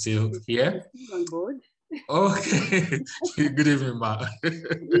if she's still here. She's on board. Okay, good evening, Ma.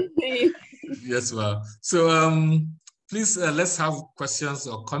 Yes, ma'am. So please, let's have questions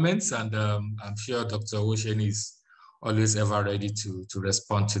or comments, and I'm sure Dr. Owusheni is always ever ready to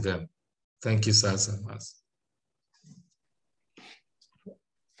respond to them. Thank you, sir.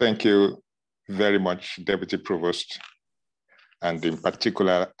 Thank you very much, Deputy Provost. And in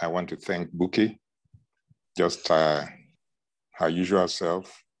particular, I want to thank Buki, just her usual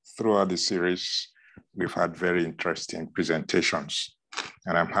self. Throughout the series, we've had very interesting presentations.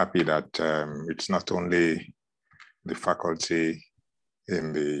 And I'm happy that it's not only the faculty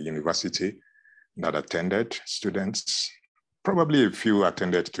in the university that attended, students, probably a few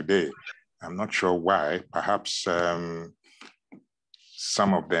attended today. I'm not sure why. Perhaps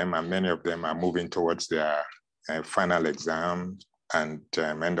some of them and many of them are moving towards their final exam and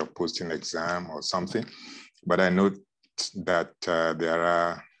end of posting exam or something. But I know that there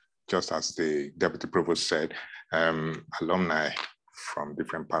are, just as the Deputy Provost said, alumni from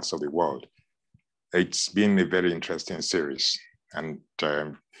different parts of the world. It's been a very interesting series. And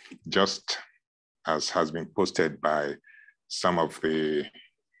just as has been posted by some of the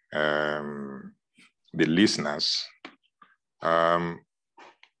listeners,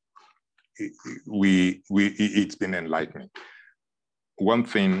 it's been enlightening. One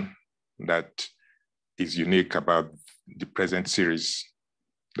thing that is unique about the present series,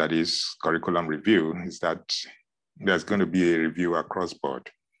 that is curriculum review, is that there's going to be a review across board.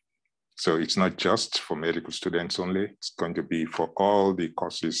 So it's not just for medical students only, it's going to be for all the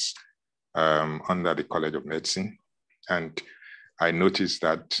courses under the College of Medicine. And I noticed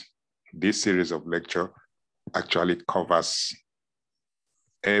that this series of lecture actually covers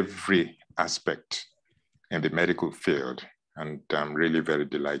every aspect in the medical field. And I'm really very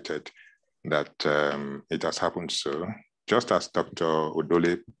delighted that it has happened so. Just as Dr.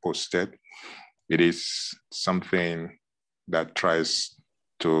 Odole posted, it is something that tries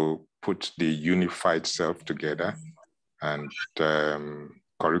to put the unified self together, and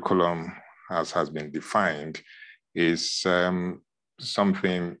curriculum, as has been defined, is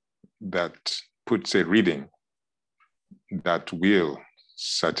something that puts a reading that will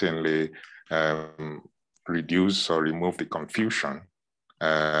certainly reduce or remove the confusion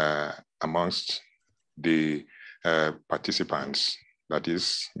amongst the participants, that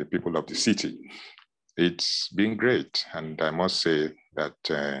is the people of the city. It's been great, and I must say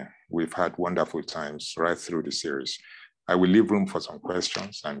that we've had wonderful times right through the series. I will leave room for some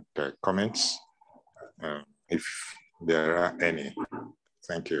questions and comments if there are any.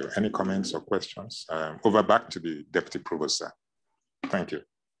 Thank you. Any comments or questions? Over back to the Deputy Provost, sir. Thank you.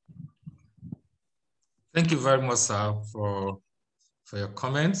 Thank you very much, sir, for your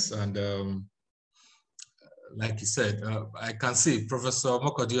comments. And like you said, I can see Professor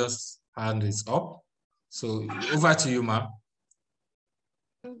Mokodion's hand is up. So over to you, ma'am.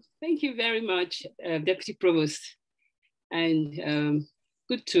 Thank you very much, Deputy Provost. And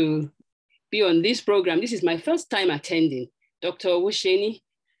good to be on this program. This is my first time attending. Dr. Owusheni,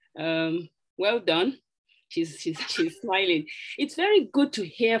 well done. She's smiling. It's very good to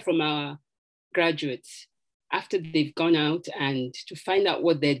hear from our graduates after they've gone out and to find out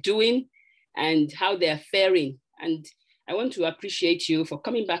what they're doing and how they're faring. And I want to appreciate you for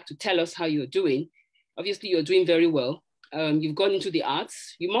coming back to tell us how you're doing. Obviously, you're doing very well. You've gone into the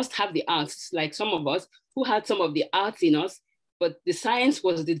arts. You must have the arts, like some of us who had some of the arts in us, but the science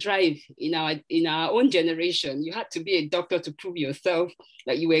was the drive in our own generation. You had to be a doctor to prove yourself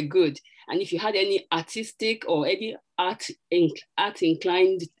that you were good. And if you had any artistic or any art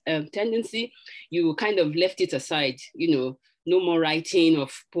inclined tendency, you kind of left it aside, you know, no more writing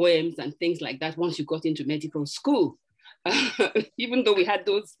of poems and things like that once you got into medical school. Even though we had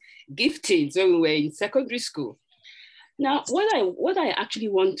those giftings when we were in secondary school. Now, what I actually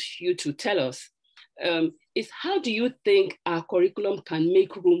want you to tell us is how do you think our curriculum can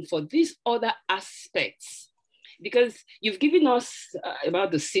make room for these other aspects? Because you've given us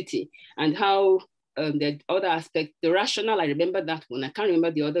about the city and how the other aspect, the rational, I remember that one. I can't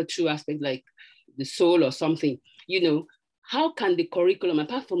remember the other two aspects like the soul or something. You know, how can the curriculum,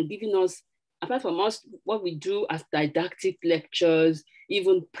 apart from us, what we do as didactic lectures,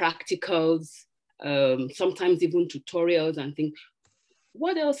 even practicals, sometimes even tutorials and things,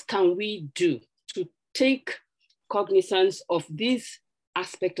 what else can we do to take cognizance of these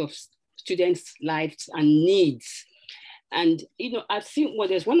aspect of students' lives and needs. And, I've seen,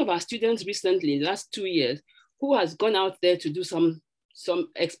 there's one of our students recently, in the last 2 years, who has gone out there to do some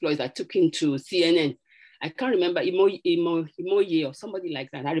exploits. I took him to CNN. I can't remember, Imoye or somebody like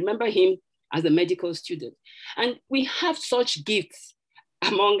that. I remember him as a medical student. And we have such gifts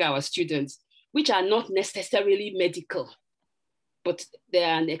among our students, which are not necessarily medical, but they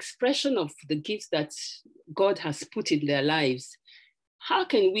are an expression of the gifts that God has put in their lives. How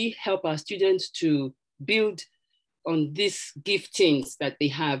can we help our students to build on these giftings that they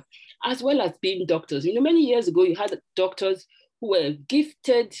have, as well as being doctors? Many years ago, you had doctors who were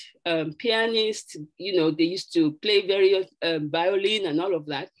gifted pianists. They used to play various violin and all of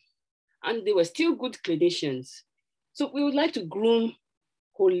that, and they were still good clinicians. So we would like to groom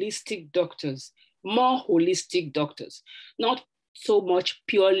holistic doctors, more holistic doctors, not so much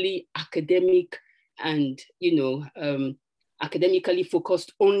purely academic and, academically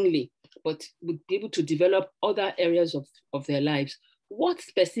focused only, but would be able to develop other areas of their lives. What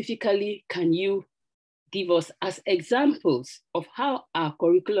specifically can you give us as examples of how our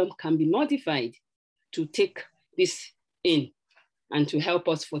curriculum can be modified to take this in and to help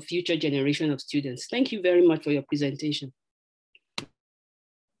us for future generation of students? Thank you very much for your presentation.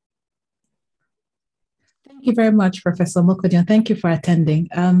 Thank you very much, Professor Mokodian. Thank you for attending.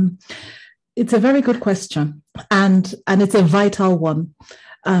 It's a very good question, and it's a vital one.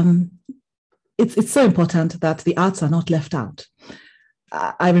 It's so important that the arts are not left out.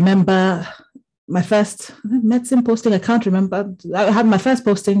 I remember my first medicine posting. I can't remember. I had my first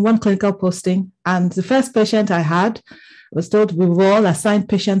posting, one clinical posting, and the first patient I had was told we were all assigned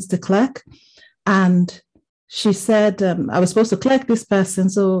patients to clerk, and she said I was supposed to clerk this person.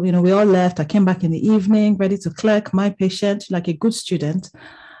 So, we all left. I came back in the evening, ready to clerk my patient like a good student.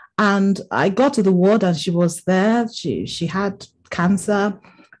 And I got to the ward and she was there. She had cancer,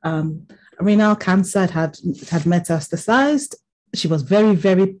 renal cancer. It had metastasized. She was very,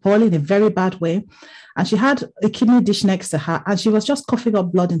 very poorly, in a very bad way. And she had a kidney dish next to her, and she was just coughing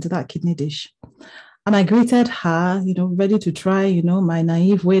up blood into that kidney dish. And I greeted her, ready to try, my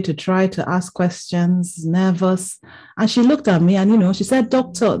naive way to try to ask questions, nervous. And she looked at me and, she said,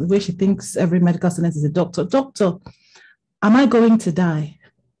 "Doctor," the way she thinks every medical student is a doctor, "Doctor, am I going to die?"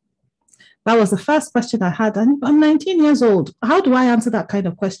 That was the first question I had. And I'm 19 years old. How do I answer that kind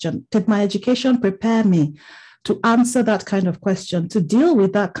of question? Did my education prepare me to answer that kind of question, to deal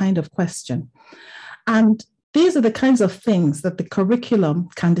with that kind of question? And these are the kinds of things that the curriculum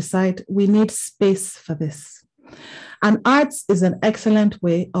can decide. We need space for this. And arts is an excellent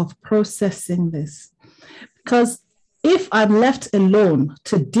way of processing this. Because if I'm left alone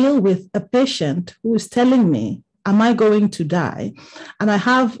to deal with a patient who is telling me, "Am I going to die?" and I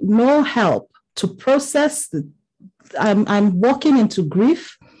have no help to process, I'm walking into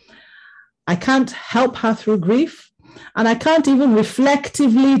grief. I can't help her through grief. And I can't even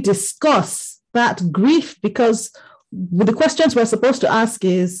reflectively discuss that grief, because the questions we're supposed to ask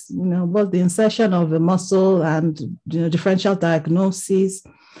is, what's the insertion of a muscle and differential diagnoses.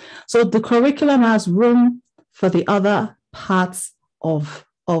 So the curriculum has room for the other parts of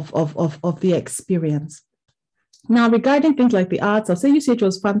the experience. Now, regarding things like the arts, I'll say UCH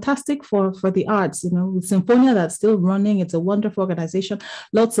was fantastic for the arts, with Symphonia that's still running. It's a wonderful organization.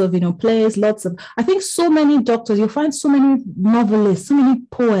 Lots of, plays, I think so many doctors, you'll find so many novelists, so many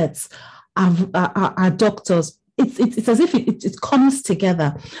poets are doctors. It's as if it comes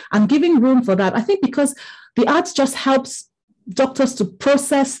together, and giving room for that. I think because the arts just helps doctors to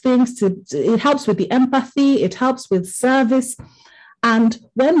process things, it helps with the empathy, it helps with service. And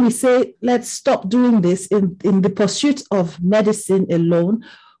when we say, let's stop doing this in the pursuit of medicine alone,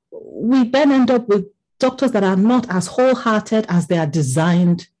 we then end up with doctors that are not as wholehearted as they are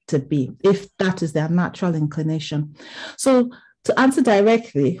designed to be, if that is their natural inclination. So to answer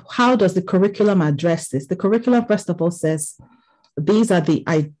directly, how does the curriculum address this? The curriculum, first of all, says, these are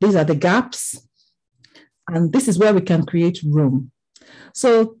the gaps, and this is where we can create room.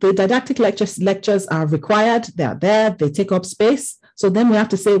 So the didactic lectures are required. They are there. They take up space. So then we have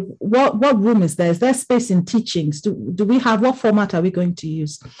to say, what room is there? Is there space in teachings? Do we have, what format are we going to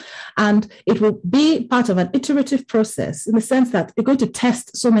use? And it will be part of an iterative process, in the sense that we're going to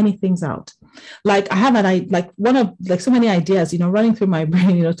test so many things out. Like I have so many ideas, running through my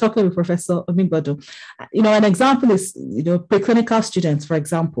brain, talking with Professor Omigbodo. An example is, preclinical students, for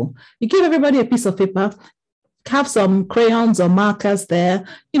example. You give everybody a piece of paper, have some crayons or markers there,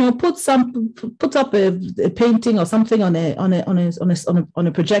 put up a painting or something on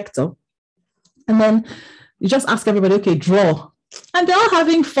a projector, and then you just ask everybody, okay, draw And they're all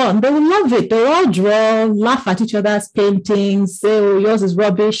having fun. They will love it. They'll all draw, laugh at each other's paintings, say, oh, yours is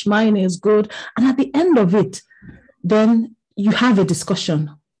rubbish, mine is good. And at the end of it, then you have a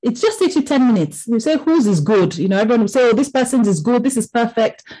discussion. It just takes you 10 minutes. You say, whose is good? You know, everyone will say, oh, this person's is good, this is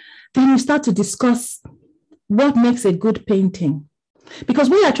perfect. Then you start to discuss what makes a good painting. Because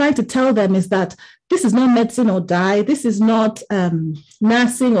what you're trying to tell them is that this is not medicine or die. This is not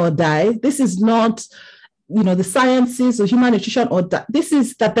nursing or die. This is not, you know, the sciences or human nutrition or die. This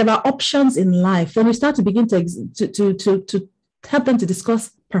is that there are options in life. Then we start to begin to help them to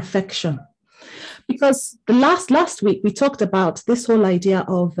discuss perfection. Because the last week we talked about this whole idea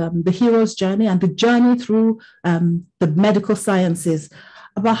of the hero's journey and the journey through the medical sciences,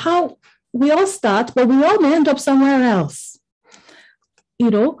 about how we all start, but we all may end up somewhere else. You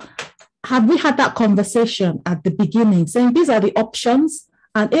know, have we had that conversation at the beginning, saying these are the options,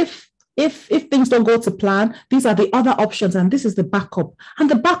 and if things don't go to plan, these are the other options, and this is the backup. And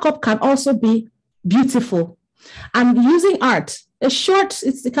the backup can also be beautiful. And using art, it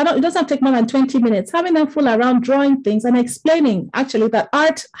doesn't have to take more than 20 minutes, having them fool around drawing things and explaining actually that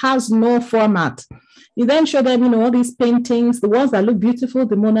art has no format. You then show them, you know, all these paintings, the ones that look beautiful,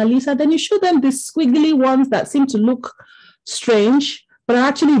 the Mona Lisa, then you show them the squiggly ones that seem to look strange, but are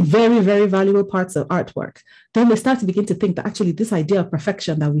actually very, very valuable parts of artwork. Then they start to begin to think that actually this idea of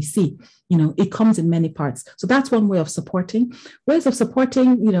perfection that we see, you know, it comes in many parts. So that's one way of supporting. Ways of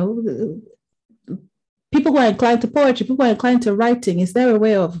supporting, you know, people who are inclined to poetry, people who are inclined to writing. Is there a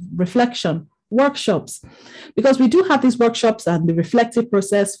way of reflection? Workshops, because we do have these workshops and the reflective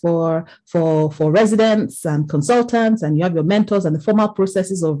process for residents and consultants, and you have your mentors and the formal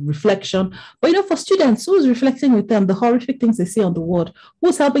processes of reflection. But you know, for students, who's reflecting with them the horrific things they see on the world?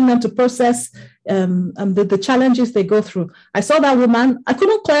 Who's helping them to process the challenges they go through? I saw that woman. I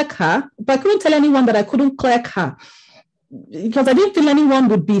couldn't clerk her, but I couldn't tell anyone that I couldn't clerk her, because I didn't feel anyone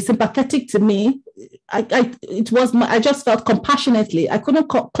would be sympathetic to me. I just felt compassionately. I couldn't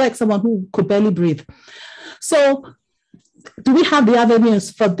clerk someone who could barely breathe. So do we have the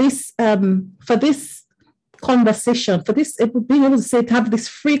avenues for this conversation, for this, being able to say, to have this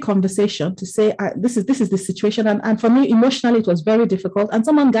free conversation, to say, this is the situation. And for me, emotionally, it was very difficult. And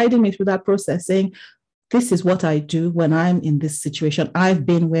someone guiding me through that process, saying, this is what I do when I'm in this situation. I've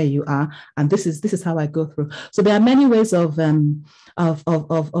been where you are, and this is how I go through. So there are many ways of doing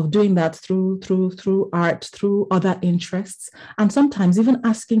that through art, through other interests, and sometimes even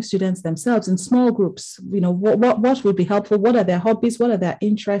asking students themselves in small groups. You know, what would be helpful? What are their hobbies? What are their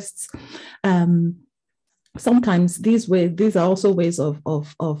interests? Sometimes these are also ways of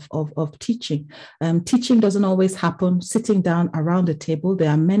teaching. Teaching doesn't always happen sitting down around a table. There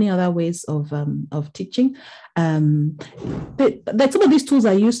are many other ways of teaching. Some of these tools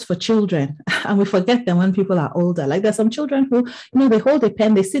are used for children, and we forget them when people are older. Like there's some children who, you know, they hold a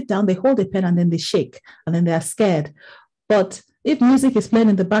pen, they sit down, they hold a pen, and then they shake, and then they are scared. But if music is playing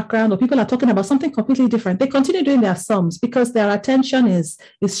in the background or people are talking about something completely different, they continue doing their sums because their attention is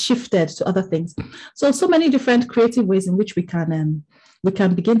shifted to other things. So many different creative ways in which we can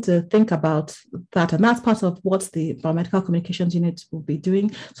begin to think about that. And that's part of what the Biomedical Communications Unit will be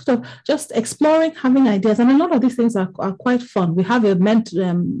doing, sort of just exploring, having ideas. And a lot of these things are quite fun. We have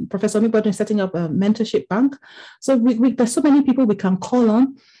Professor Omibodun is setting up a mentorship bank. So there's so many people we can call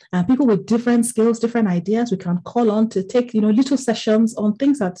on. People with different skills, different ideas, we can call on to take, you know, little sessions on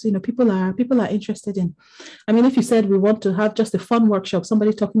things that, you know, people are interested in. I mean, if you said we want to have just a fun workshop,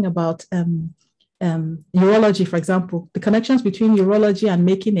 somebody talking about urology, for example, the connections between urology and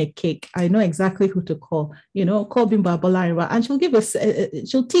making a cake, I know exactly who to call. You know, call Bimba Bolariwa, and she'll give us,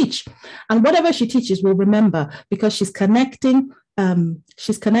 she'll teach, and whatever she teaches, we'll remember, because she's connecting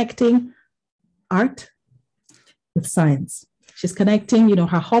art with science. She's connecting, you know,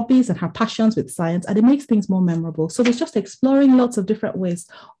 her hobbies and her passions with science, and it makes things more memorable. So it's just exploring lots of different ways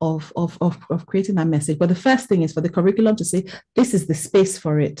of creating that message. But the first thing is for the curriculum to say, this is the space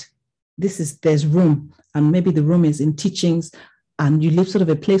for it. There's room, and maybe the room is in teachings, and you leave sort of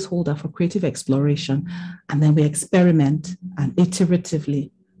a placeholder for creative exploration. And then we experiment and iteratively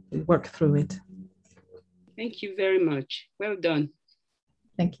we work through it. Thank you very much. Well done.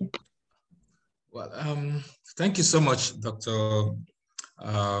 Thank you. Well, thank you so much, Dr.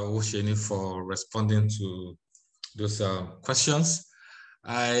 Owusheni, for responding to those questions.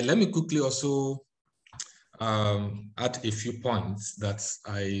 Let me quickly also add a few points that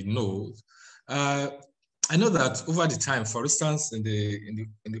I know. I know that over the time, for instance, in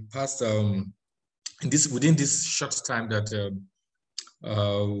the past, within this short time that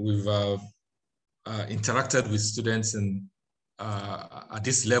we've interacted with students at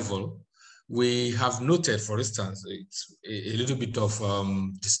this level, we have noted, for instance, it's a little bit of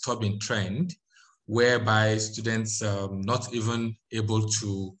disturbing trend whereby students not even able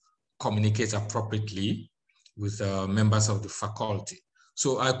to communicate appropriately with members of the faculty.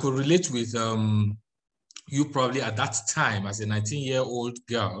 So I could relate with you probably at that time as a 19-year-old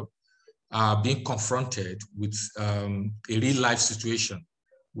girl being confronted with a real life situation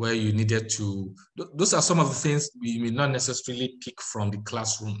where you needed to, those are some of the things we may not necessarily pick from the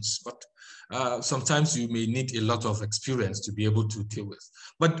classrooms, but sometimes you may need a lot of experience to be able to deal with.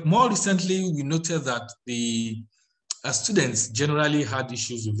 But more recently, we noted that the students generally had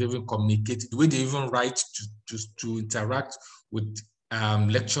issues with even communicating, the way they even write to interact with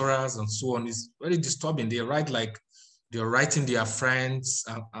lecturers and so on is very disturbing. They write like they're writing their friends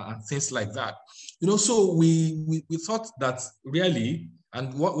and things like that. You know, so we thought that really,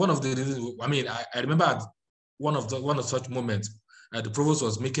 and one of the reasons, I mean, I remember at one of such moments, the provost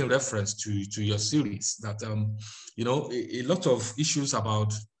was making reference to your series that, you know, a lot of issues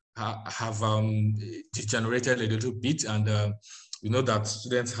about have degenerated a little bit, and we know that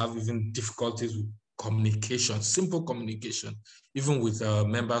students have even difficulties with communication, simple communication, even with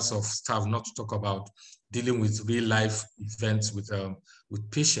members of staff, not to talk about dealing with real life events with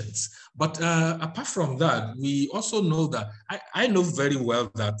patients. But apart from that, we also know that, I know very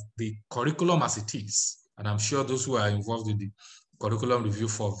well that the curriculum as it is, and I'm sure those who are involved in the curriculum review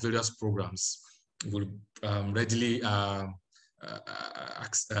for various programs will readily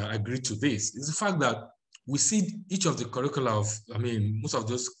agree to this, is the fact that we see each of the curricula of, I mean, most of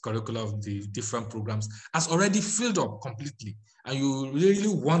those curricula of the different programs has already filled up completely. And you really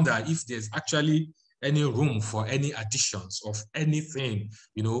wonder if there's actually any room for any additions of anything,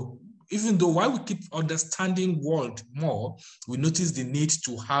 you know, even though while we keep understanding world more, we notice the need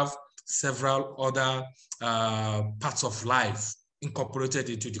to have several other parts of life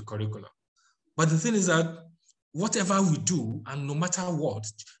incorporated into the curriculum. But the thing is that whatever we do, and no matter what,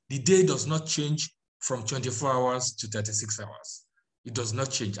 the day does not change from 24 hours to 36 hours. It does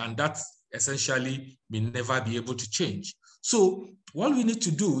not change. And that essentially may never be able to change. So what we need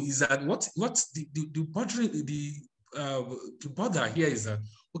to do is that what's the bother here is that,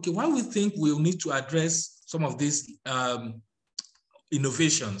 okay, while we think we'll need to address some of these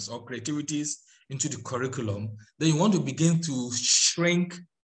innovations or creativities into the curriculum, then you want to begin to shrink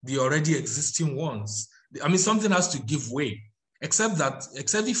the already existing ones. I mean, something has to give way, except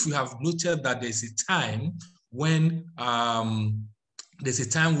if you have noted that there's a time when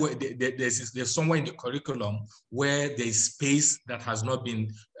there's somewhere in the curriculum where there's space that has not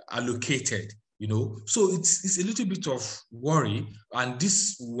been allocated, you know. So it's a little bit of worry, and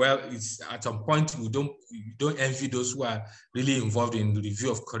this, well, it's at some point we don't envy those who are really involved in the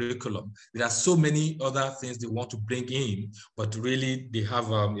review of curriculum. There are so many other things they want to bring in, but really they have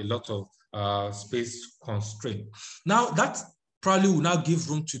a lot of space constraint. Now that probably will now give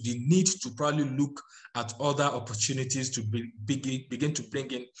room to the need to probably look at other opportunities to begin to bring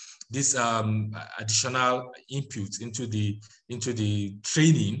in this additional input into the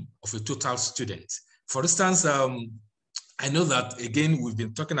training of a total student. For instance, I know that, again, we've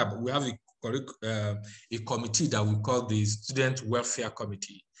been talking about, we have a committee that we call the Student Welfare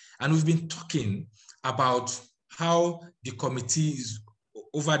Committee. And we've been talking about how the committee is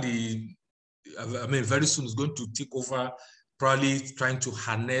over very soon is going to take over, probably trying to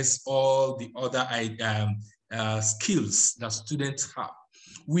harness all the other skills that students have.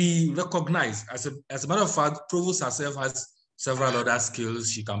 We recognize, as a matter of fact, Provost herself has several other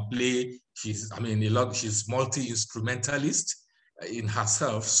skills. She can play. She's multi-instrumentalist in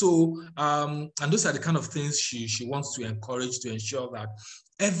herself. So, and those are the kind of things she wants to encourage, to ensure that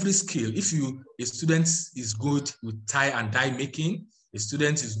every skill, if a student is good with tie and dye making, a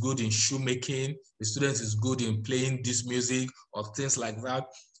student is good in shoemaking, a student is good in playing this music or things like that,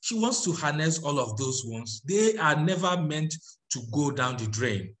 she wants to harness all of those ones. They are never meant to go down the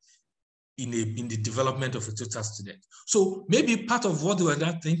drain in the development of a total student. So maybe part of what we were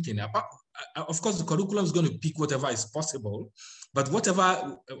not thinking about, of course, the curriculum is going to pick whatever is possible, but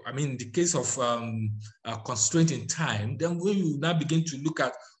whatever, I mean, in the case of constraint in time, then we will now begin to look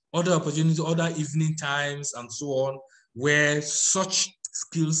at other opportunities, other evening times and so on, where such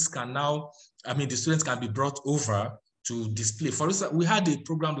skills can now, I mean, the students can be brought over to display. For instance, we had a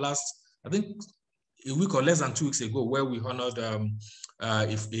program I think a week or less than 2 weeks ago, where we honored a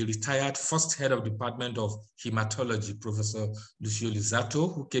retired first head of department of hematology, Professor Lucio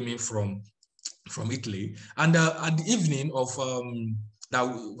Lizzato, who came in from Italy. And at the evening of, that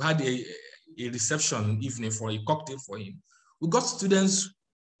we had a reception evening for a cocktail for him. We got students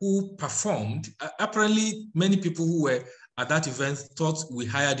who performed. Apparently, many people who were at that event thought we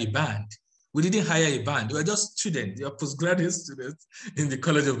hired a band. We didn't hire a band. They were just students. They were postgraduate students in the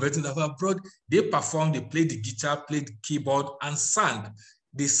College of Medicine abroad. They performed, they played the guitar, played the keyboard, and sang.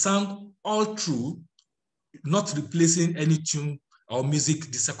 They sang all through, not replacing any tune or music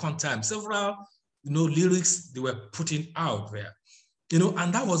the second time. Several, lyrics they were putting out there,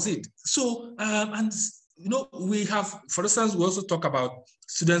 and that was it. So, we have, for instance, we also talk about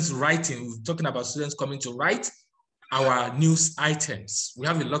students writing. We're talking about students coming to write our news items. We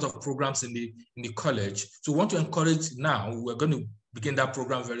have a lot of programs in the college. So we want to encourage now, we're going to begin that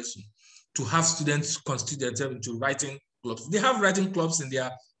program very soon, to have students constitute themselves into writing clubs. They have writing clubs in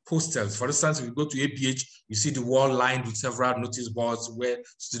their hostels. For instance, if you go to APH, you see the wall lined with several notice boards where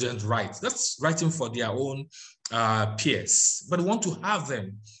students write. That's writing for their own peers. But we want to have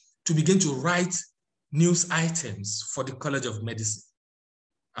them to begin to write news items for the College of Medicine.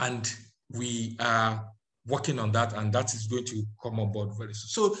 And we are working on that, and that is going to come on board very soon.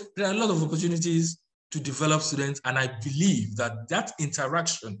 So there are a lot of opportunities to develop students, and I believe that that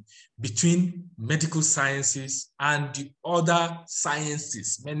interaction between medical sciences and the other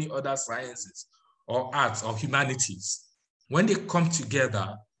sciences, many other sciences or arts or humanities, when they come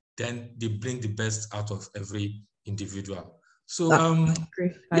together, then they bring the best out of every individual. So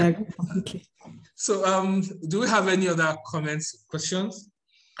I agree completely. So do we have any other comments, questions?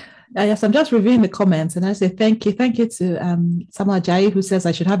 Yes, I'm just reviewing the comments, and I say thank you to Samuel Ajayi, who says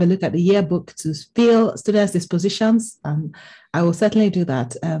I should have a look at the yearbook to feel students' dispositions. I will certainly do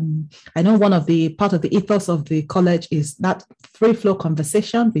that. I know part of the ethos of the college is that free flow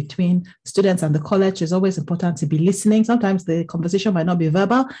conversation between students and the college. Is always important to be listening. Sometimes the conversation might not be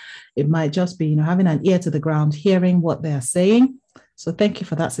verbal; it might just be having an ear to the ground, hearing what they are saying. So thank you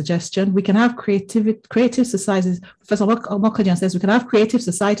for that suggestion. We can have creative societies. Professor Omokajian says we can have creative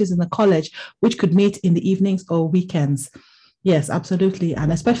societies in the college, which could meet in the evenings or weekends. Yes, absolutely.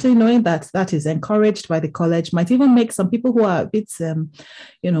 And especially knowing that that is encouraged by the college might even make some people who are a bit,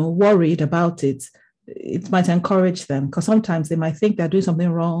 worried about it. It might encourage them, because sometimes they might think they're doing something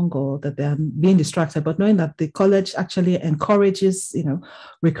wrong or that they're being distracted, but knowing that the college actually encourages,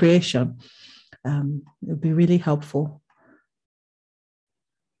 recreation, it would be really helpful.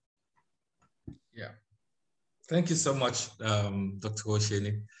 Thank you so much, Dr.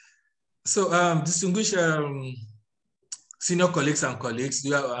 Osheni. So, distinguished senior colleagues and colleagues,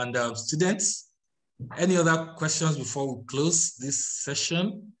 and students, any other questions before we close this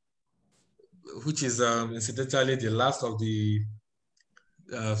session, which is incidentally the last of the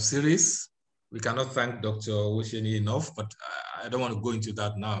series? We cannot thank Dr. Osheni enough, but I don't want to go into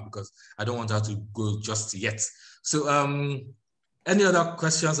that now because I don't want her to go just yet. So, any other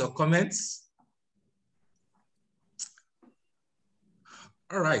questions or comments?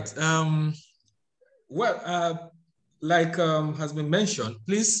 All right. Like has been mentioned,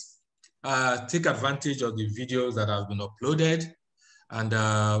 please take advantage of the videos that have been uploaded, and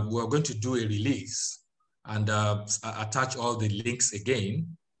we're going to do a release and attach all the links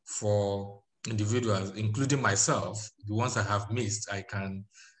again for individuals, including myself. The ones I have missed, I can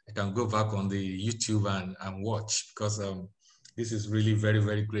go back on the YouTube and watch, because this is really very,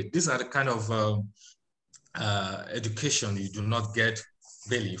 very great. These are the kind of education you do not get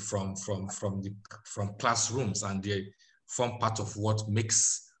really from classrooms, and they form part of what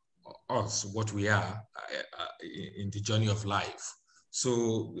makes us what we are in the journey of life.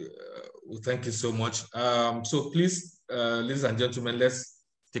 So thank you so much. So please, ladies and gentlemen, let's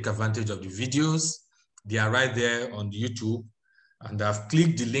take advantage of the videos. They are right there on YouTube, and I've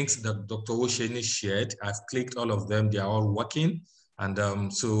clicked the links that Dr. Osheni shared. I've clicked all of them. They are all working,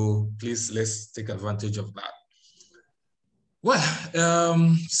 and so please, let's take advantage of that. Well,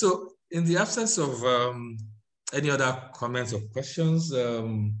 so in the absence of any other comments or questions,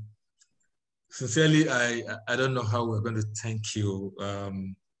 sincerely, I don't know how we're going to thank you,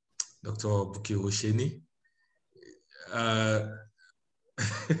 Dr. Buki Osheni.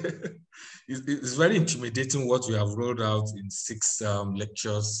 It's very intimidating what we have rolled out in 6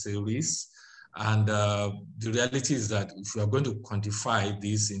 lecture series. And the reality is that if we are going to quantify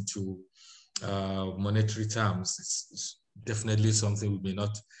this into monetary terms, it's definitely something we may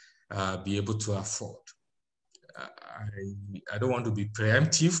not be able to afford. I don't want to be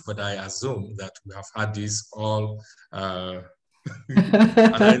preemptive, but I assume that we have had this all, and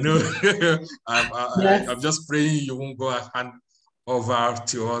I know I'm just praying you won't go and hand over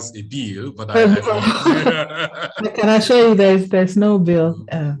to us a bill, but I can assure you there's no bill.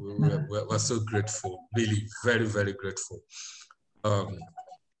 We're so grateful, really, very, very grateful.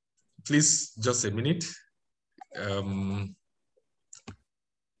 Please, just a minute.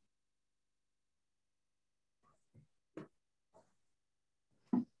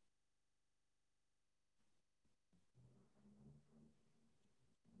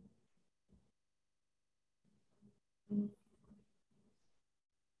 Okay,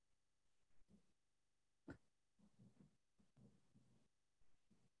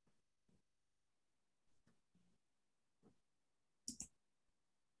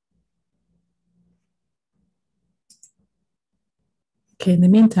 in the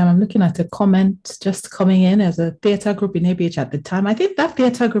meantime, I'm looking at a comment just coming in as a theatre group in ABH at the time. I think that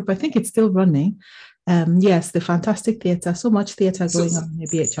theatre group, I think it's still running. Yes, the Fantastic Theatre, so much theatre going on in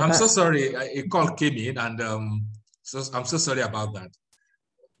ABH. I'm so sorry, a call came in and so I'm so sorry about that.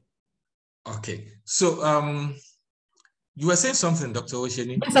 Okay, so you were saying something, Dr.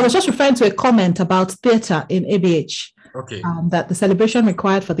 Osheni? Yes, I was just referring to a comment about theatre in ABH. Okay. That the celebration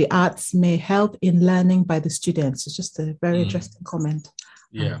required for the arts may help in learning by the students. It's just a very interesting comment.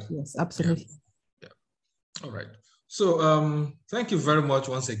 Yeah. Yes, absolutely. Yeah. All right. So thank you very much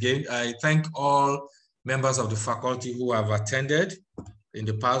once again. I thank all members of the faculty who have attended in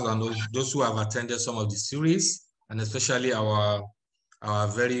the past and those who have attended some of the series, and especially our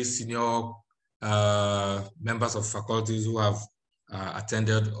very senior members of faculties who have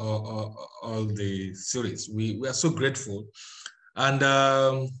attended all the series. We are so grateful. And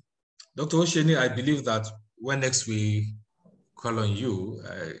Dr. Osheni, I believe that when next we call on you,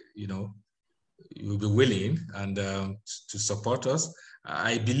 you'll be willing and to support us.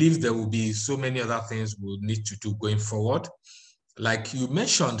 I believe there will be so many other things we'll need to do going forward. Like you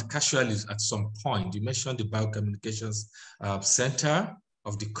mentioned casually at some point, you mentioned the Biocommunications Center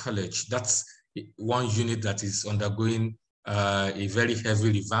of the college. That's one unit that is undergoing a very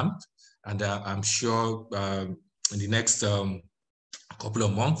heavy revamp. And I'm sure in the next couple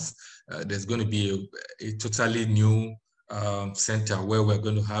of months, there's going to be a totally new center where we're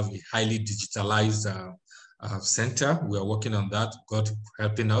going to have a highly digitalized center. We are working on that, God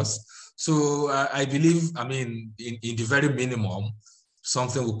helping us. So I believe, in the very minimum,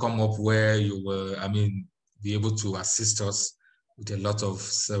 something will come up where you will, be able to assist us with a lot of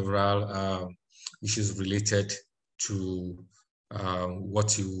several issues related to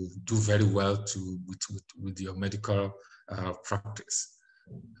what you do very well with your medical practice.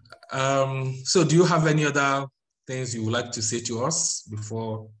 So do you have any other things you would like to say to us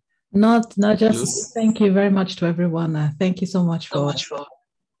before? Not just thank you very much to everyone. Thank you so much for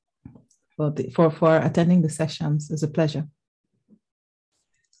attending the sessions. It's a pleasure.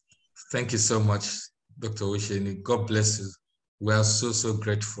 Thank you so much, Dr. Osheni. God bless you. We are so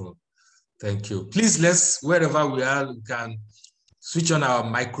grateful. Thank you. Please, wherever we are, we can switch on our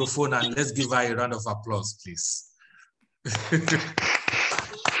microphone and let's give her a round of applause, please.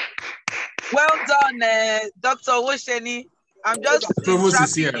 Well done, Dr. Osheni. I'm just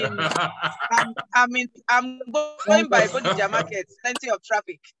I'm going by Bodija Market. Plenty of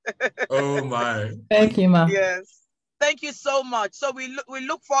traffic. Oh my! Thank you, ma. Yes, thank you so much. So we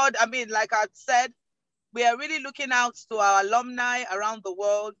look forward. Like I said, we are really looking out to our alumni around the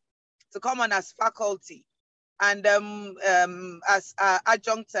world to come on as faculty and as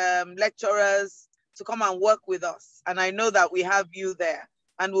adjunct lecturers to come and work with us. And I know that we have you there,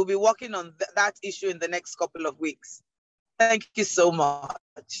 and we'll be working on that issue in the next couple of weeks. Thank you so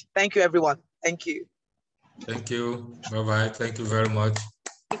much. Thank you, everyone. Thank you. Thank you. Bye-bye. Thank you very much.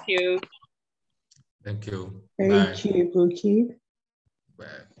 Thank you. Thank you. Thank you, Buki.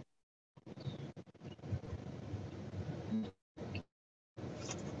 Bye.